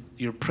man.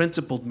 You're a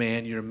principled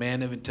man. You're a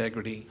man of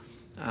integrity.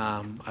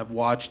 I've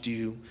watched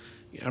you.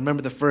 I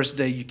remember the first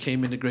day you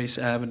came into Grace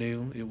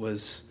Avenue. It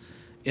was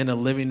in a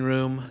living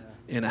room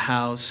in a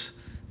house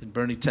in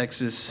Bernie,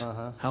 Texas.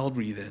 Uh-huh. How old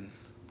were you then?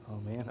 Oh,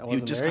 man. I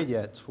wasn't married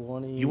yet.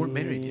 20. You weren't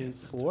married yet?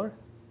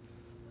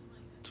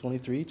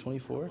 23,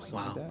 24, something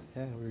Wow. like that.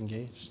 Yeah, we were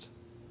engaged.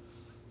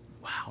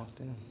 Wow. Walked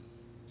in.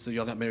 So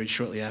y'all got married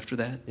shortly after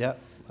that? Yeah.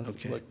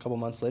 Okay. A couple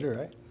months later,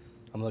 right?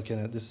 I'm looking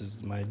at, this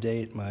is my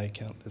date, my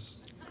account.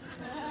 This.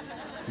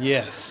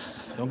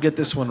 Yes. Don't get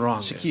this one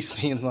wrong. She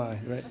keeps me in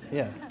line, right?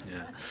 Yeah.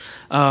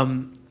 Yeah.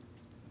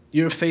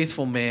 You're a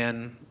faithful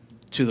man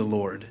to the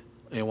Lord.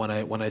 And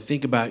when I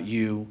think about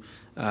you,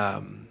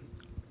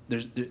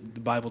 the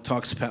Bible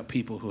talks about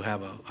people who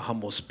have a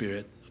humble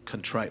spirit, a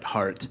contrite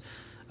heart.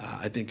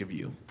 I think of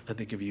you. I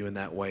think of you in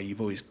that way.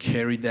 You've always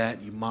carried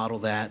that. You model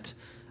that.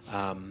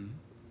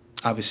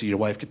 Obviously, your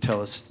wife could tell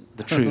us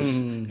the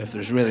truth if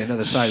there's really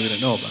another side we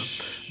don't know about.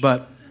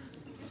 But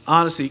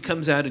honestly, it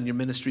comes out in your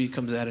ministry. It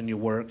comes out in your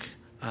work.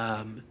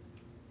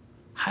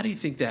 How do you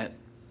think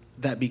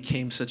that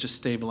became such a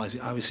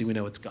stabilizing? Obviously, we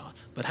know it's God.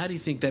 But how do you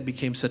think that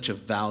became such a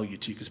value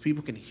to you? Because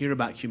people can hear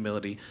about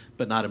humility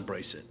but not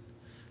embrace it,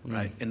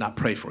 right? And not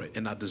pray for it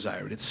and not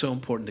desire it. It's so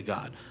important to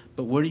God.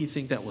 But where do you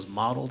think that was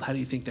modeled? How do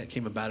you think that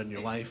came about in your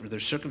life? Are there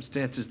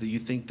circumstances that you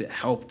think that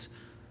helped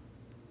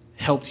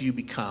you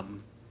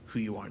become who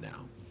you are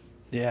now?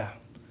 Yeah.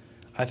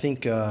 I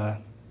think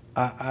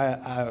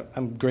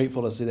I'm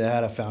grateful to see that I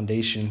had a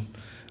foundation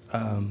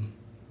kind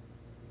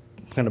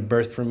of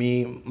birthed for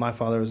me. My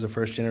father was a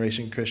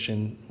first-generation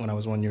Christian when I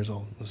was 1 year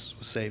old, was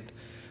saved.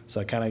 So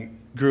I kind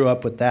of grew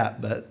up with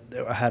that, but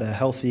I had a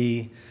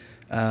healthy...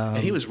 and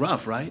he was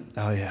rough, right?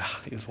 Oh, yeah.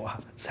 He was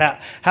wild. It's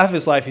half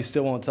his life he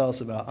still won't tell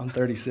us about. I'm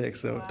 36,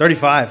 so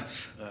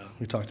 35.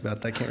 We talked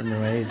about that. I can't remember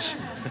my age.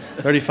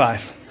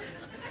 35.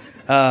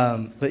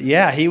 But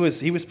yeah, he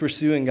was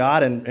pursuing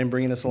God and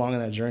bringing us along on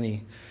that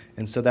journey.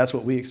 And so that's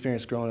what we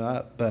experienced growing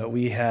up. But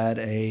we had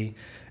an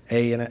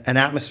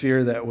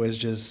atmosphere that was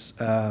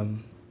just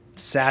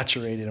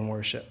saturated in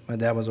worship. My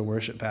dad was a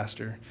worship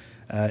pastor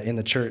in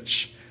the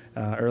church.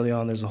 Early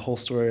on, there's a whole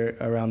story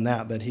around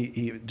that, but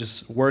he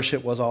just,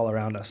 worship was all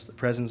around us. The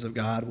presence of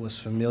God was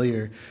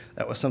familiar.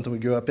 That was something we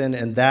grew up in,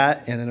 and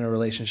in a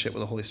relationship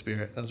with the Holy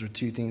Spirit. Those were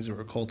two things that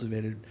were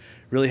cultivated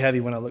really heavy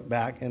when I look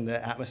back in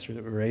the atmosphere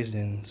that we were raised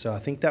in. So I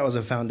think that was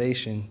a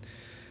foundation,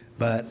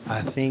 but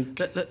I think...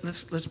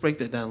 Let's break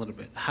that down a little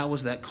bit. How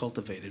was that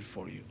cultivated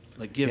for you?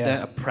 Like, give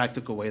that a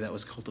practical way that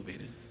was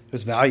cultivated. It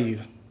was value.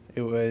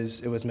 It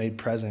was made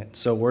present.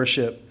 So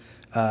worship...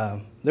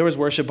 there was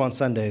worship on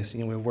Sundays.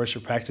 We have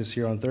worship practice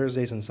here on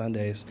Thursdays and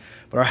Sundays,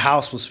 but our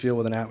house was filled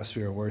with an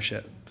atmosphere of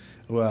worship.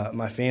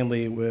 My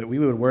family, we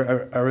would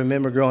work. I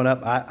remember growing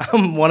up,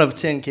 I'm one of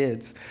 10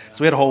 kids,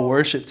 so we had a whole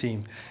worship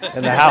team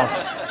in the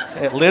house.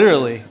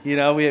 Literally,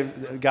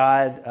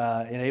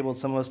 God enabled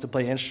some of us to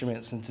play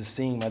instruments and to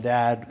sing. My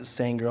dad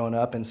sang growing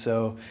up, and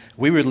so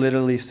we would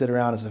literally sit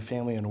around as a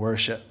family and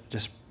worship,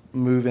 just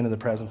move into the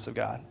presence of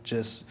God,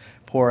 just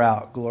pour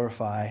out,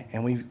 glorify,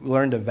 and we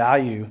learned to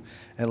value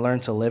and learn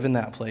to live in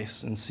that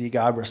place and see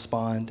God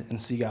respond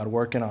and see God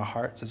work in our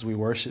hearts as we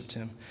worshiped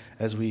Him,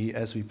 as we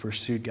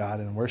pursued God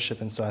in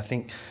worship. And so I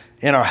think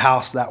in our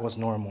house that was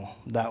normal.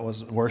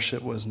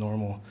 Worship was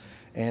normal,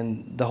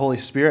 and the Holy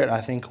Spirit,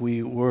 I think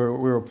we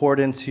were poured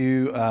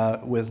into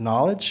with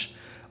knowledge,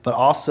 but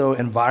also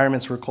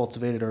environments were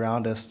cultivated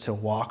around us to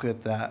walk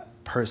with that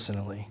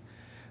personally.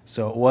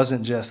 So it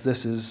wasn't just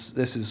this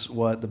is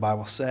what the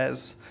Bible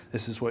says,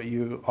 this is what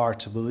you are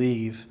to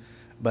believe,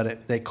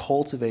 but they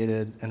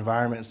cultivated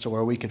environments to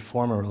where we could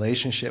form a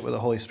relationship with the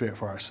Holy Spirit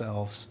for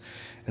ourselves.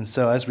 And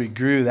so as we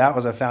grew, that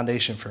was a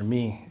foundation for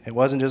me. It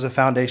wasn't just a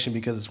foundation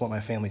because it's what my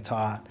family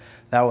taught.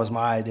 That was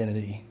my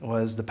identity,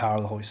 was the power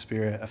of the Holy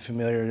Spirit, a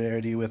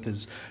familiarity with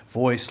His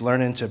voice,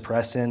 learning to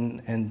press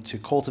in and to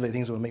cultivate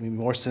things that would make me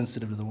more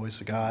sensitive to the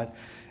voice of God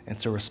and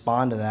to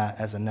respond to that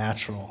as a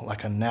natural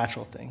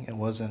thing. It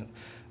wasn't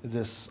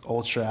this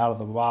ultra out of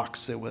the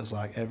box. It was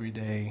like every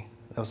day.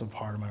 That was a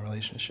part of my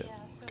relationship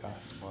with God.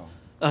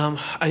 Wow.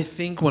 I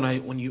think when I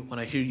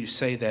hear you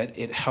say that,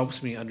 it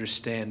helps me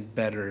understand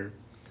better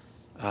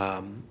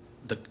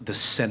the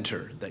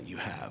center that you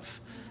have.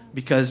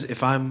 Because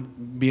if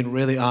I'm being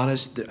really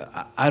honest,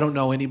 I don't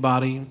know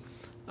anybody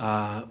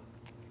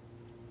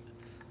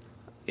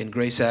in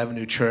Grace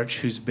Avenue Church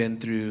who's been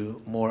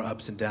through more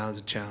ups and downs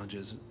and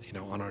challenges,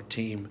 on our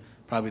team,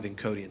 probably than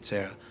Cody and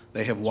Sarah.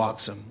 They have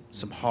walked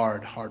some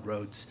hard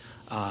roads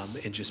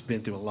and just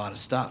been through a lot of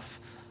stuff.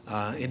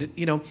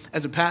 And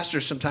as a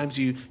pastor, sometimes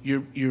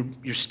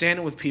you're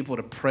standing with people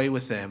to pray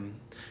with them,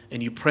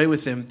 and you pray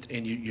with them,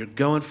 and you're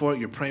going for it.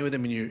 You're praying with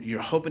them, and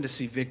you're hoping to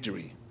see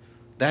victory.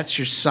 That's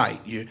your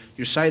sight.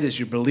 Your sight is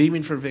you're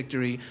believing for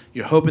victory.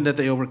 You're hoping that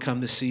they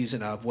overcome the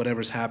season of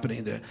whatever's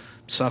happening, the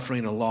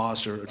suffering or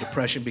loss or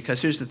depression.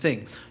 Because here's the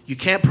thing. You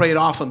can't pray it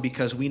often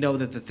because we know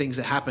that the things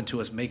that happen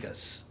to us make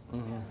us.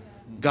 Mm-hmm.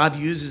 God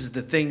uses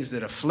the things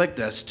that afflict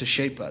us to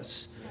shape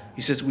us.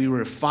 He says we were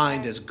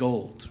refined as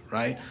gold,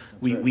 right?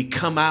 We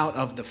come out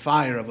of the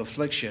fire of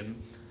affliction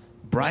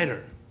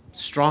brighter,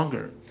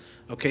 stronger.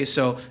 Okay,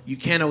 so you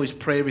can't always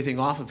pray everything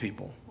off of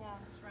people.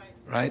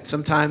 Right?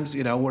 Sometimes,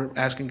 we're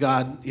asking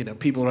God,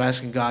 people are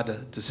asking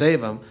God to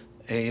save them,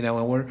 and,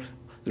 and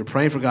they're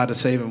praying for God to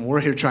save them. We're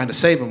here trying to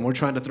save them. We're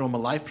trying to throw them a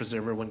life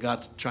preserver when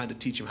God's trying to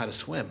teach them how to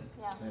swim.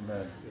 Yeah.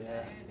 Amen.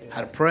 Yeah.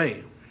 How to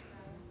pray,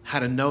 how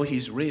to know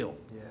He's real,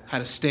 how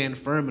to stand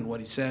firm in what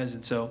He says.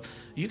 And so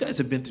you guys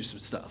have been through some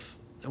stuff,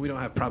 and we don't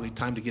have probably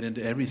time to get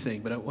into everything,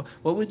 but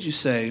what would you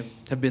say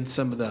have been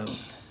a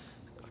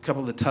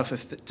couple of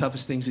the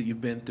toughest things that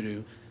you've been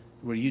through,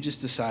 where you just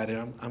decided,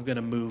 I'm going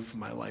to move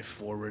my life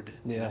forward.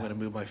 Yeah. I'm going to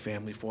move my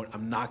family forward.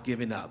 I'm not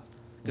giving up.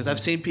 Because I've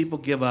seen people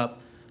give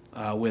up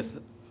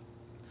with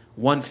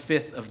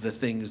 1/5 of the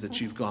things that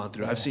you've gone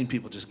through. I've seen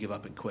people just give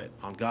up and quit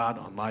on God,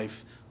 on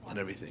life, on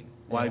everything.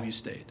 Why have you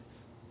stayed?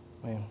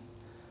 Man.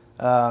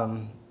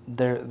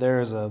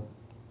 There's a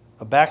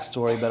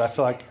backstory, but I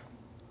feel like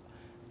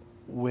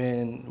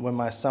when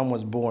my son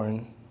was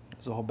born,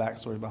 there's a whole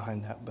backstory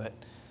behind that, but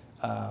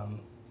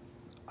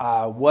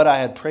what I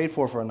had prayed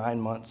for 9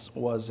 months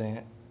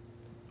wasn't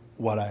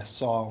what I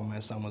saw when my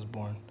son was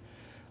born.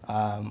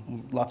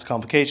 Lots of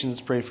complications,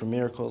 prayed for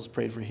miracles,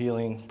 prayed for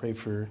healing, prayed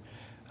for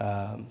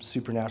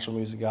supernatural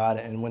moves of God.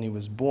 And when he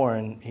was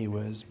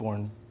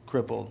born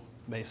crippled,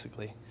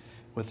 basically,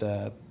 with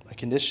a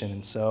condition.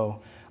 And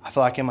so I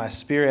felt like in my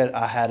spirit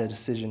I had a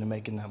decision to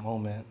make in that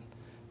moment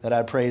that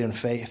I prayed in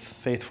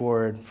faith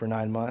forward for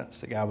 9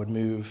 months, that God would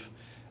move,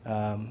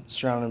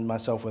 surrounding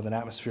myself with an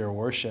atmosphere of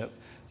worship,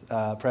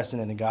 pressing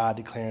into God,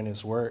 declaring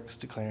his works,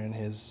 declaring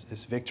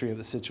his victory of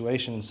the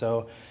situation. And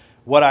so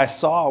what I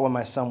saw when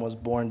my son was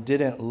born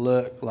didn't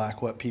look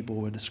like what people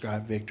would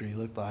describe victory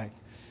looked like.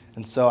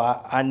 And so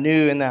I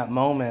knew in that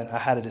moment I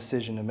had a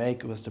decision to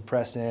make. It was to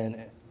press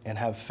in and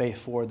have faith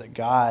forward that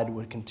God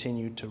would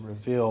continue to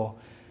reveal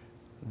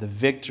the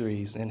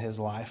victories in his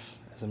life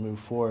as I move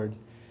forward.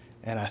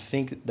 And I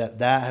think that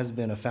has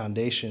been a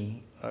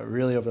foundation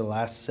really over the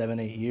last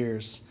 7-8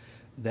 years,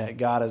 that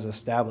God has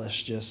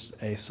established just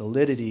a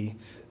solidity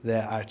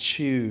that I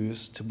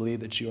choose to believe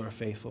that you are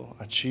faithful.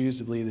 I choose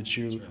to believe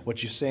that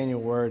what you say in your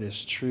word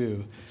is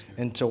true.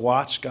 And to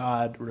watch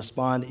God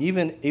respond,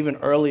 even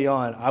early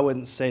on, I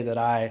wouldn't say that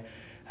I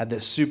had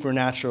this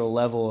supernatural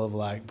level of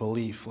like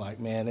belief. Like,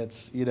 man,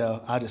 it's,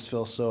 I just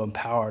feel so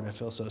empowered. I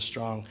feel so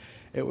strong.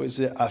 It was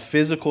a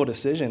physical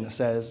decision that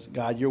says,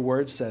 God, your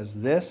word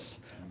says this.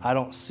 I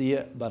don't see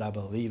it, but I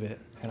believe it.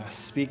 And I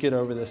speak it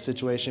over this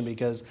situation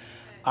because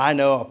I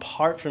know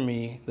apart from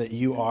me that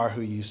you are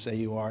who you say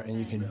you are, and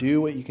you can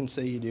do what you can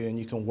say you do, and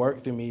you can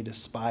work through me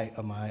despite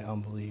of my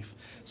unbelief.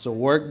 So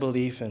work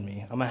belief in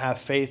me. I'm going to have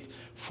faith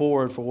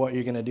forward for what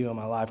you're going to do in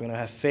my life. I'm going to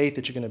have faith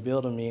that you're going to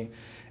build in me.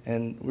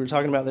 And we were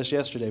talking about this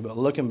yesterday, but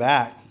looking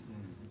back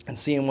and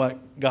seeing what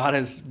God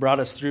has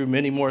brought us through,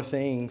 many more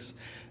things,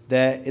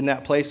 that in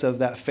that place of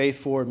that faith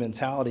forward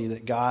mentality,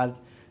 that God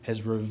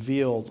has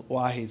revealed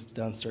why he's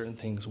done certain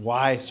things,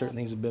 why certain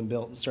things have been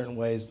built in certain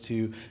ways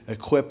to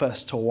equip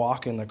us to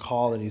walk in the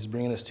call that he's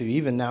bringing us to,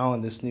 even now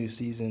in this new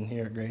season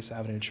here at Grace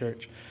Avenue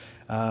Church,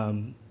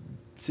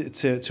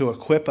 to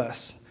equip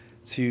us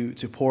to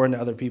pour into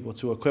other people,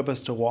 to equip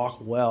us to walk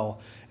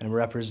well and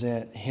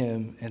represent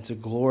him and to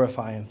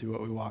glorify him through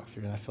what we walk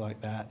through. And I feel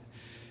like that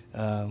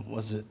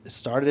it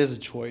started as a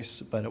choice,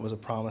 but it was a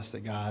promise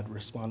that God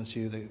responded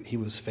to, that he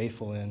was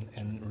faithful in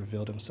and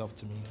revealed himself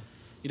to me.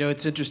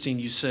 It's interesting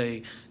you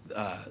say,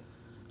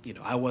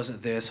 I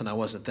wasn't this and I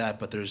wasn't that,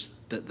 but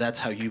that's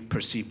how you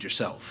perceived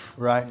yourself.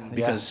 Right.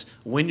 Because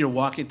when you're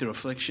walking through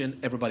affliction,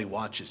 everybody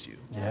watches you.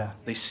 Yeah.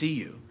 They see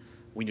you.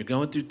 When you're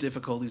going through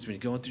difficulties, when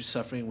you're going through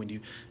suffering, when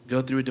you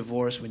go through a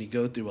divorce, when you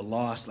go through a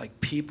loss,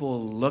 like people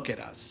look at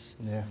us.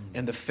 Yeah.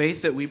 And the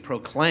faith that we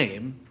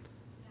proclaim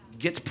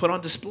gets put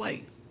on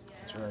display.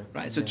 That's right.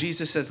 Right? So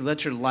Jesus says,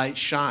 let your light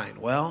shine.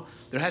 Well,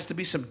 there has to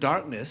be some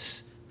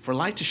darkness for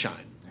light to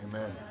shine.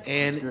 Amen.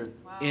 And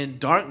in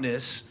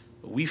darkness,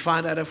 we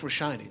find out if we're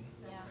shining.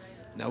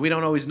 Now, we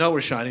don't always know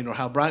we're shining or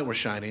how bright we're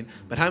shining,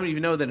 but how many of you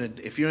know that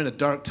if you're in a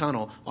dark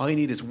tunnel, all you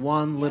need is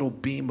one little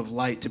beam of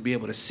light to be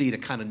able to see, to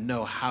kind of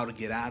know how to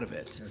get out of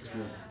it? That's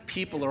good.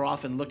 People are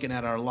often looking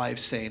at our life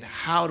saying,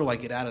 how do I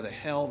get out of the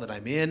hell that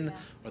I'm in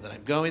or that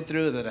I'm going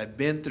through or that I've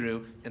been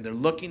through? And they're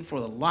looking for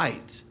the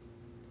light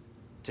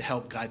to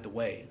help guide the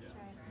way.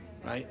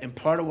 Right? And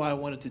part of why I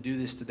wanted to do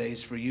this today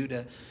is for you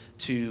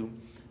to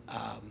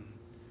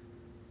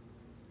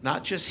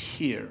not just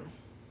hear,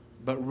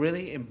 but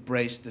really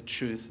embrace the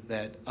truth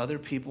that other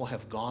people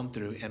have gone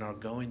through and are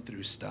going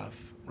through stuff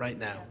right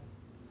now.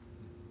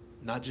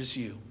 Not just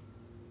you.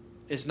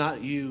 It's not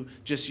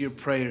just your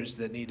prayers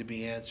that need to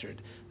be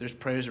answered. There's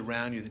prayers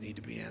around you that need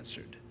to be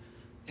answered.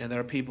 And there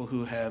are people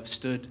who have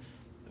stood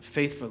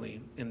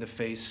faithfully in the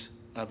face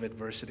of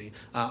adversity.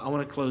 I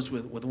want to close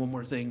with one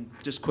more thing,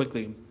 just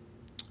quickly.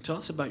 Tell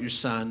us about your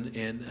son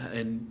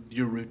and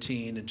your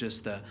routine and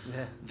just the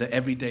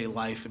everyday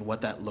life and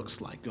what that looks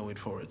like going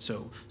forward,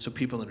 so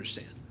people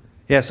understand.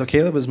 Yeah, so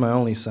Caleb is my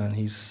only son.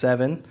 He's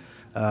 7.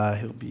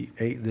 He'll be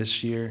 8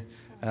 this year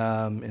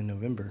in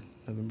November.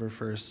 November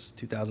 1st,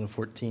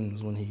 2014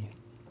 was when he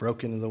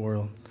broke into the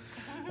world.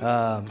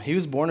 He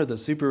was born with a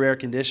super rare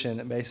condition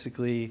that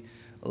basically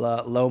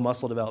low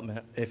muscle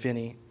development, if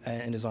any,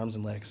 in his arms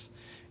and legs.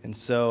 And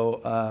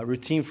so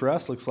routine for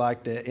us looks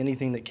like that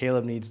anything that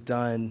Caleb needs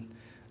done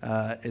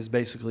is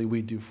basically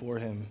we do for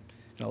him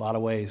in a lot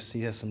of ways.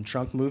 He has some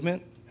trunk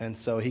movement, and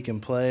so he can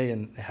play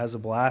and has a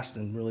blast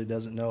and really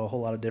doesn't know a whole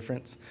lot of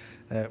difference.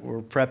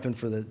 We're prepping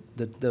for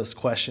those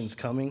questions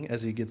coming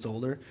as he gets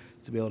older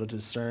to be able to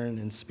discern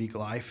and speak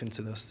life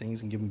into those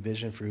things and give him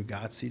vision for who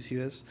God sees he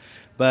is.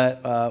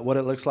 But what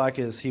it looks like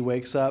is he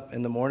wakes up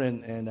in the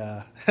morning and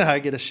I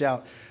get a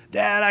shout,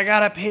 "Dad, I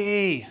gotta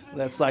pee."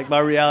 That's like my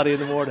reality in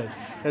the morning.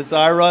 And so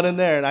I run in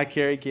there and I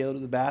carry Caleb to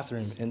the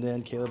bathroom. And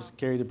then Caleb's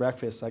carried to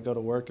breakfast. I go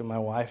to work and my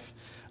wife,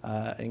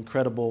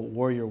 incredible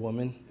warrior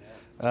woman,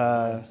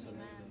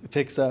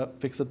 picks up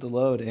the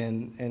load.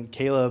 And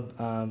Caleb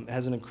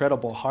has an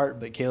incredible heart,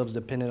 but Caleb's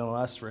dependent on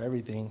us for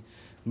everything,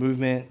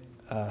 movement,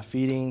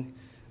 feeding,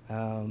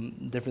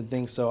 different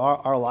things. So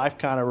our life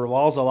kind of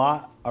revolves a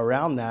lot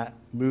around that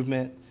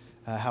movement,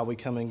 how we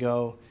come and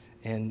go.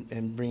 And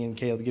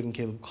giving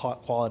Caleb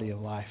quality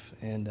of life.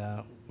 And,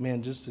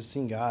 just to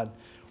see God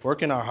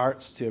work in our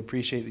hearts to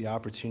appreciate the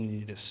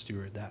opportunity to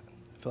steward that.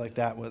 I feel like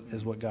that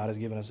is what God has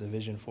given us a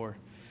vision for,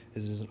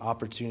 is an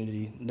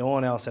opportunity. No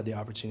one else had the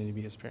opportunity to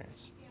be his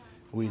parents.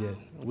 We did.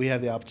 We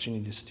have the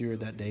opportunity to steward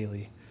that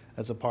daily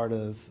as a part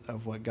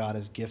of what God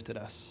has gifted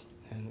us.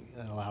 and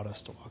allowed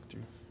us to walk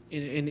through.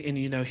 And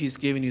you know, he's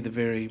giving you the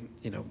very,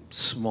 you know,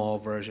 small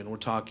version. We're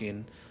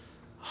talking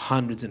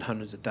hundreds and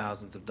hundreds of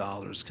thousands of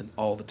dollars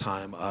all the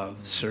time of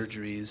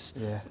surgeries.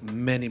 Yeah.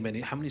 Many.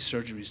 How many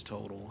surgeries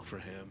total for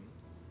him?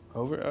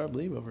 I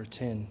believe over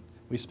 10.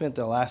 We spent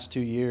the last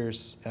 2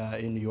 years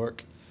in New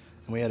York,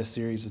 and we had a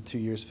series of 2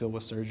 years filled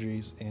with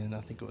surgeries, and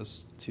I think it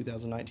was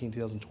 2019,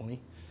 2020.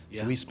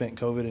 Yeah. So we spent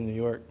COVID in New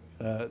York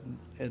at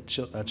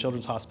a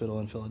children's hospital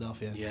in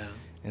Philadelphia. Yeah.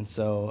 And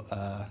so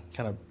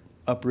kind of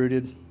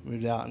uprooted,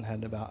 moved out, and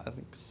had about, I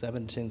think,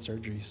 7 to 10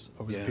 surgeries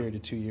over the period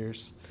of 2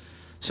 years.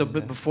 So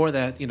but before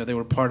that, you know, they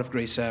were part of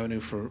Grace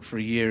Avenue for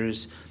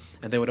years,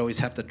 and they would always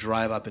have to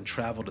drive up and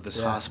travel to this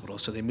hospital.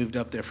 So they moved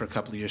up there for a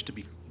couple of years to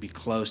be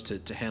close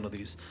to handle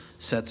these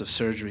sets of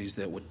surgeries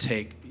that would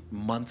take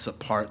months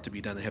apart to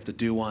be done. They have to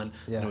do one,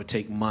 and it would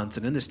take months.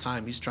 And in this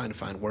time, he's trying to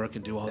find work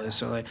and do all this.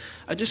 So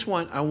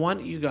I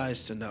want you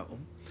guys to know,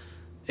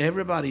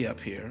 everybody up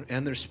here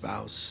and their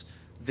spouse,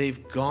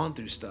 they've gone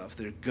through stuff.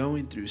 They're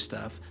going through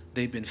stuff.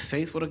 They've been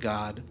faithful to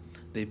God.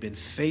 They've been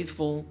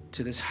faithful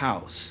to this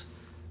house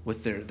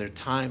with their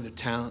time, their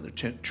talent,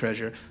 their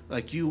treasure.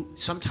 Like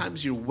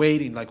sometimes you're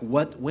waiting, like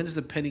when's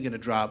the penny going to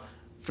drop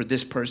for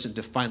this person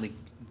to finally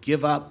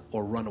give up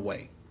or run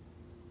away?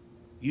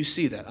 You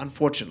see that,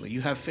 unfortunately. You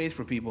have faith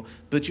for people,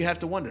 but you have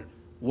to wonder,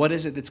 what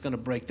is it that's going to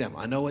break them?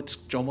 I know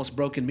it's almost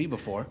broken me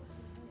before.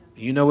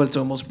 You know it's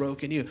almost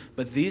broken you.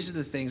 But these are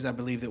the things I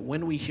believe that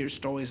when we hear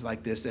stories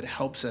like this, it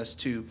helps us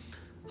to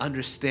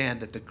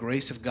understand that the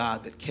grace of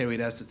God that carried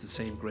us is the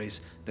same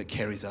grace that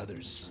carries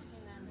others.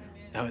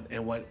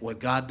 And what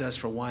God does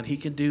for one, he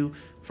can do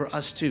for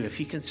us too. If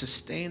he can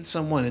sustain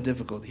someone in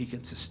difficulty, he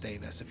can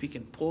sustain us. If he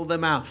can pull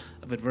them out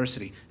of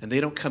adversity and they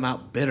don't come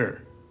out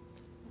bitter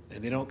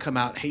and they don't come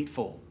out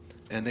hateful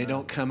and they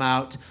don't come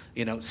out,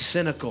 you know,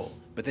 cynical,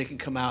 but they can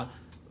come out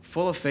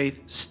full of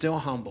faith, still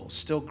humble,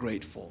 still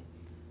grateful.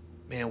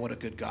 Man, what a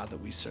good God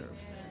that we serve.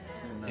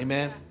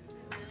 Amen.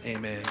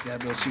 Amen. God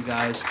bless you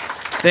guys.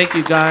 Thank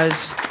you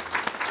guys.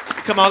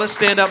 Come on, let's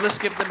stand up. Let's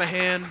give them a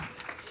hand.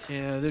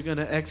 Yeah, they're going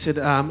to exit.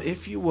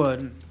 If you would,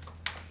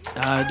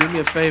 do me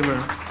a favor.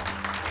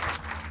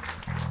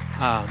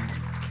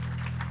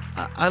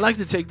 I'd like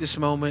to take this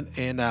moment,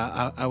 and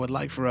I would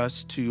like for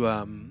us to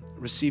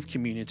receive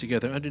communion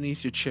together.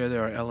 Underneath your chair,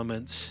 there are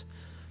elements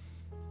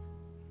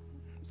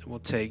that we'll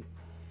take.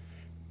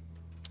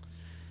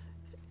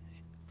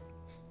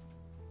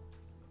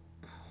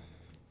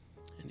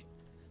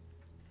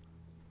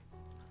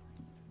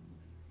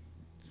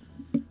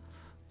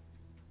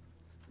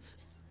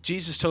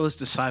 Jesus told his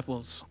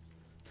disciples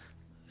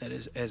that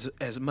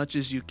as much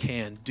as you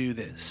can, do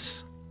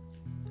this.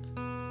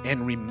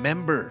 And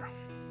remember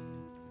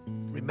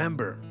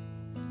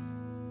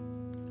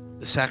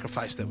the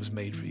sacrifice that was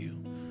made for you.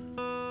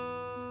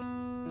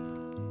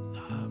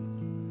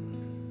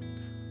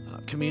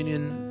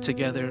 Communion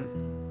together,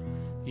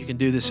 you can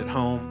do this at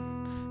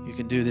home. You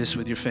can do this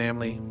with your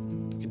family.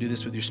 You can do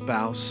this with your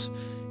spouse.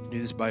 You can do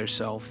this by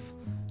yourself.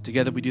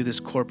 Together we do this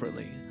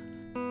corporately.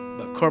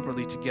 But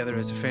corporately together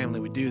as a family,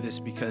 we do this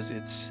because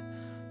it's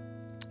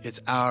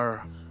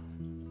our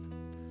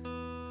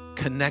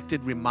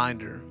connected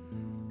reminder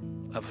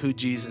of who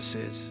Jesus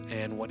is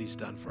and what he's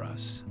done for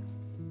us.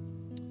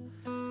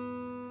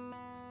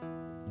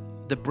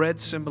 The bread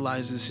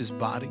symbolizes his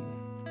body,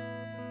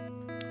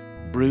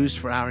 bruised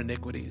for our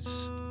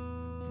iniquities.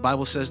 The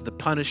Bible says the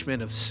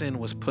punishment of sin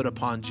was put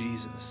upon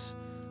Jesus.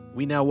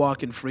 We now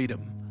walk in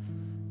freedom.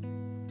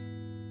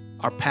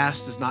 Our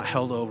past is not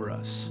held over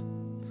us.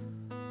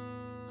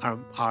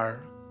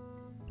 Our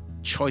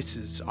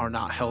choices are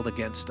not held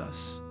against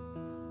us.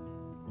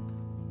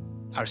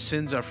 Our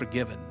sins are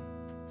forgiven.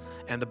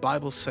 And the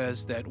Bible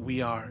says that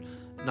we are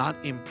not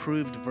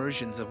improved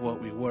versions of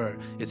what we were.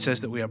 It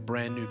says that we are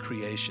brand new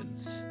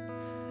creations.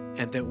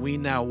 And that we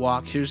now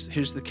walk, here's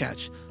the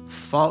catch,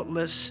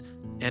 faultless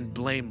and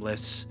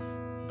blameless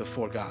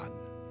before God.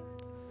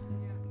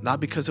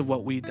 Not because of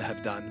what we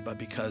have done, but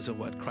because of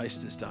what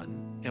Christ has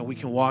done. And we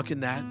can walk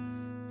in that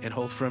and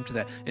hold firm to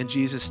that. And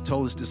Jesus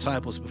told his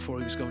disciples before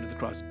he was going to the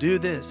cross, do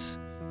this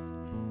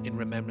in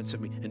remembrance of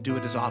me, and do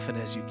it as often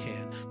as you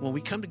can. When we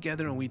come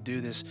together and we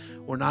do this,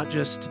 we're not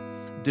just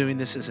doing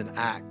this as an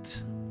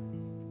act.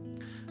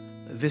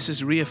 This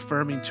is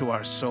reaffirming to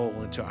our soul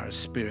and to our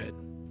spirit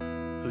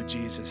who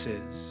Jesus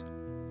is.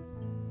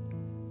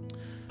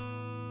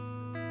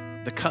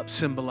 The cup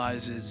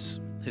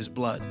symbolizes his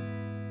blood.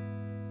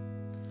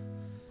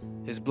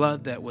 His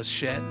blood that was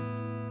shed,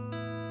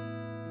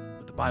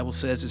 the Bible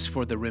says, is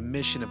for the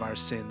remission of our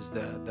sins,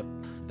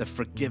 the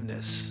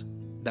forgiveness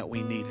that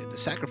we needed. A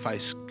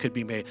sacrifice could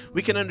be made.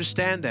 We can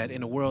understand that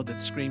in a world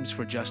that screams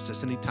for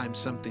justice. Anytime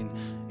something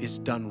is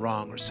done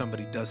wrong or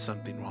somebody does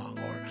something wrong,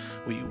 or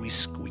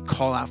we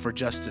call out for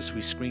justice,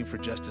 we scream for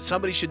justice.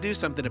 Somebody should do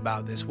something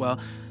about this. Well,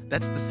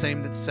 that's the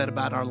same that's said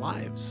about our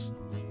lives.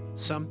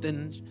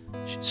 Somebody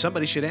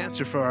should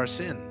answer for our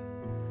sin.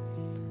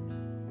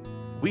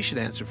 We should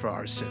answer for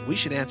our sin. We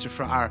should answer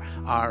for our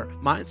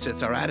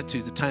mindsets, our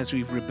attitudes, the times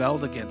we've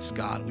rebelled against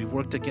God, we've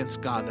worked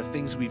against God, the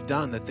things we've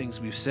done, the things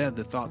we've said,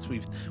 the thoughts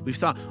we've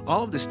thought,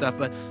 all of this stuff.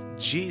 But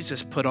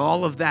Jesus put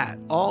all of that,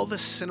 all the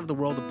sin of the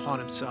world upon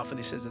himself. And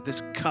he says that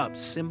this cup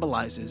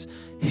symbolizes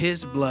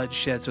his blood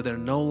shed, so there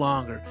no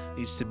longer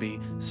needs to be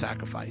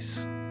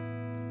sacrifice.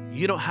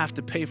 You don't have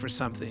to pay for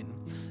something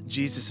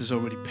Jesus has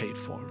already paid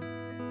for.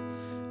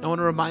 I want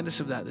to remind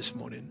us of that this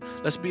morning.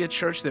 Let's be a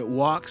church that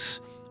walks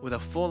with a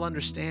full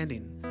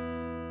understanding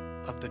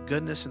of the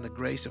goodness and the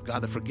grace of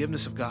God, the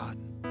forgiveness of God,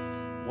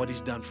 what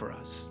he's done for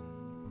us.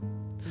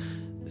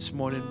 This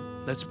morning,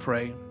 let's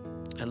pray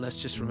and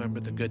let's just remember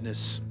the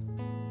goodness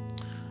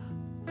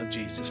of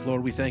Jesus.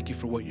 Lord, we thank you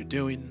for what you're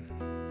doing.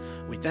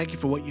 We thank you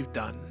for what you've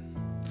done.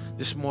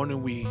 This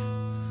morning, we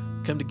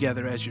come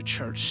together as your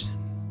church,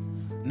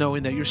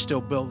 knowing that you're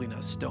still building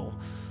us, still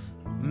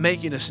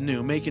making us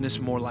new, making us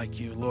more like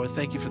you. Lord,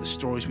 thank you for the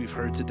stories we've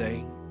heard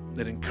today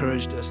that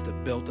encouraged us,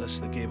 that built us,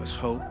 that gave us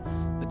hope,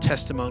 the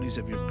testimonies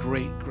of your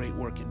great, great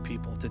work in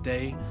people.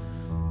 Today,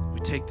 we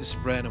take this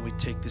bread and we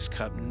take this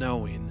cup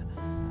knowing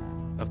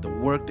of the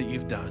work that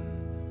you've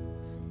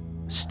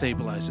done.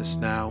 Stabilize us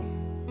now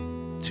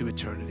to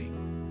eternity.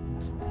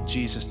 In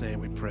Jesus' name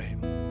we pray.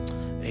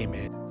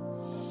 Amen.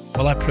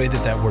 Well, I pray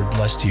that word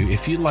blessed you.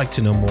 If you'd like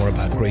to know more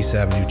about Grace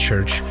Avenue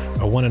Church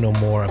or want to know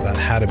more about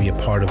how to be a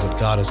part of what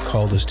God has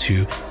called us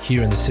to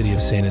here in the city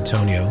of San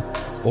Antonio,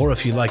 or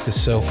if you'd like to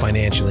sow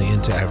financially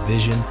into our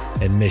vision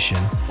and mission,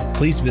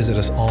 please visit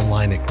us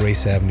online at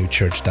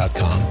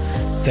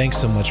graceavenuechurch.com. Thanks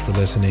so much for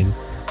listening.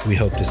 We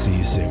hope to see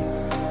you soon.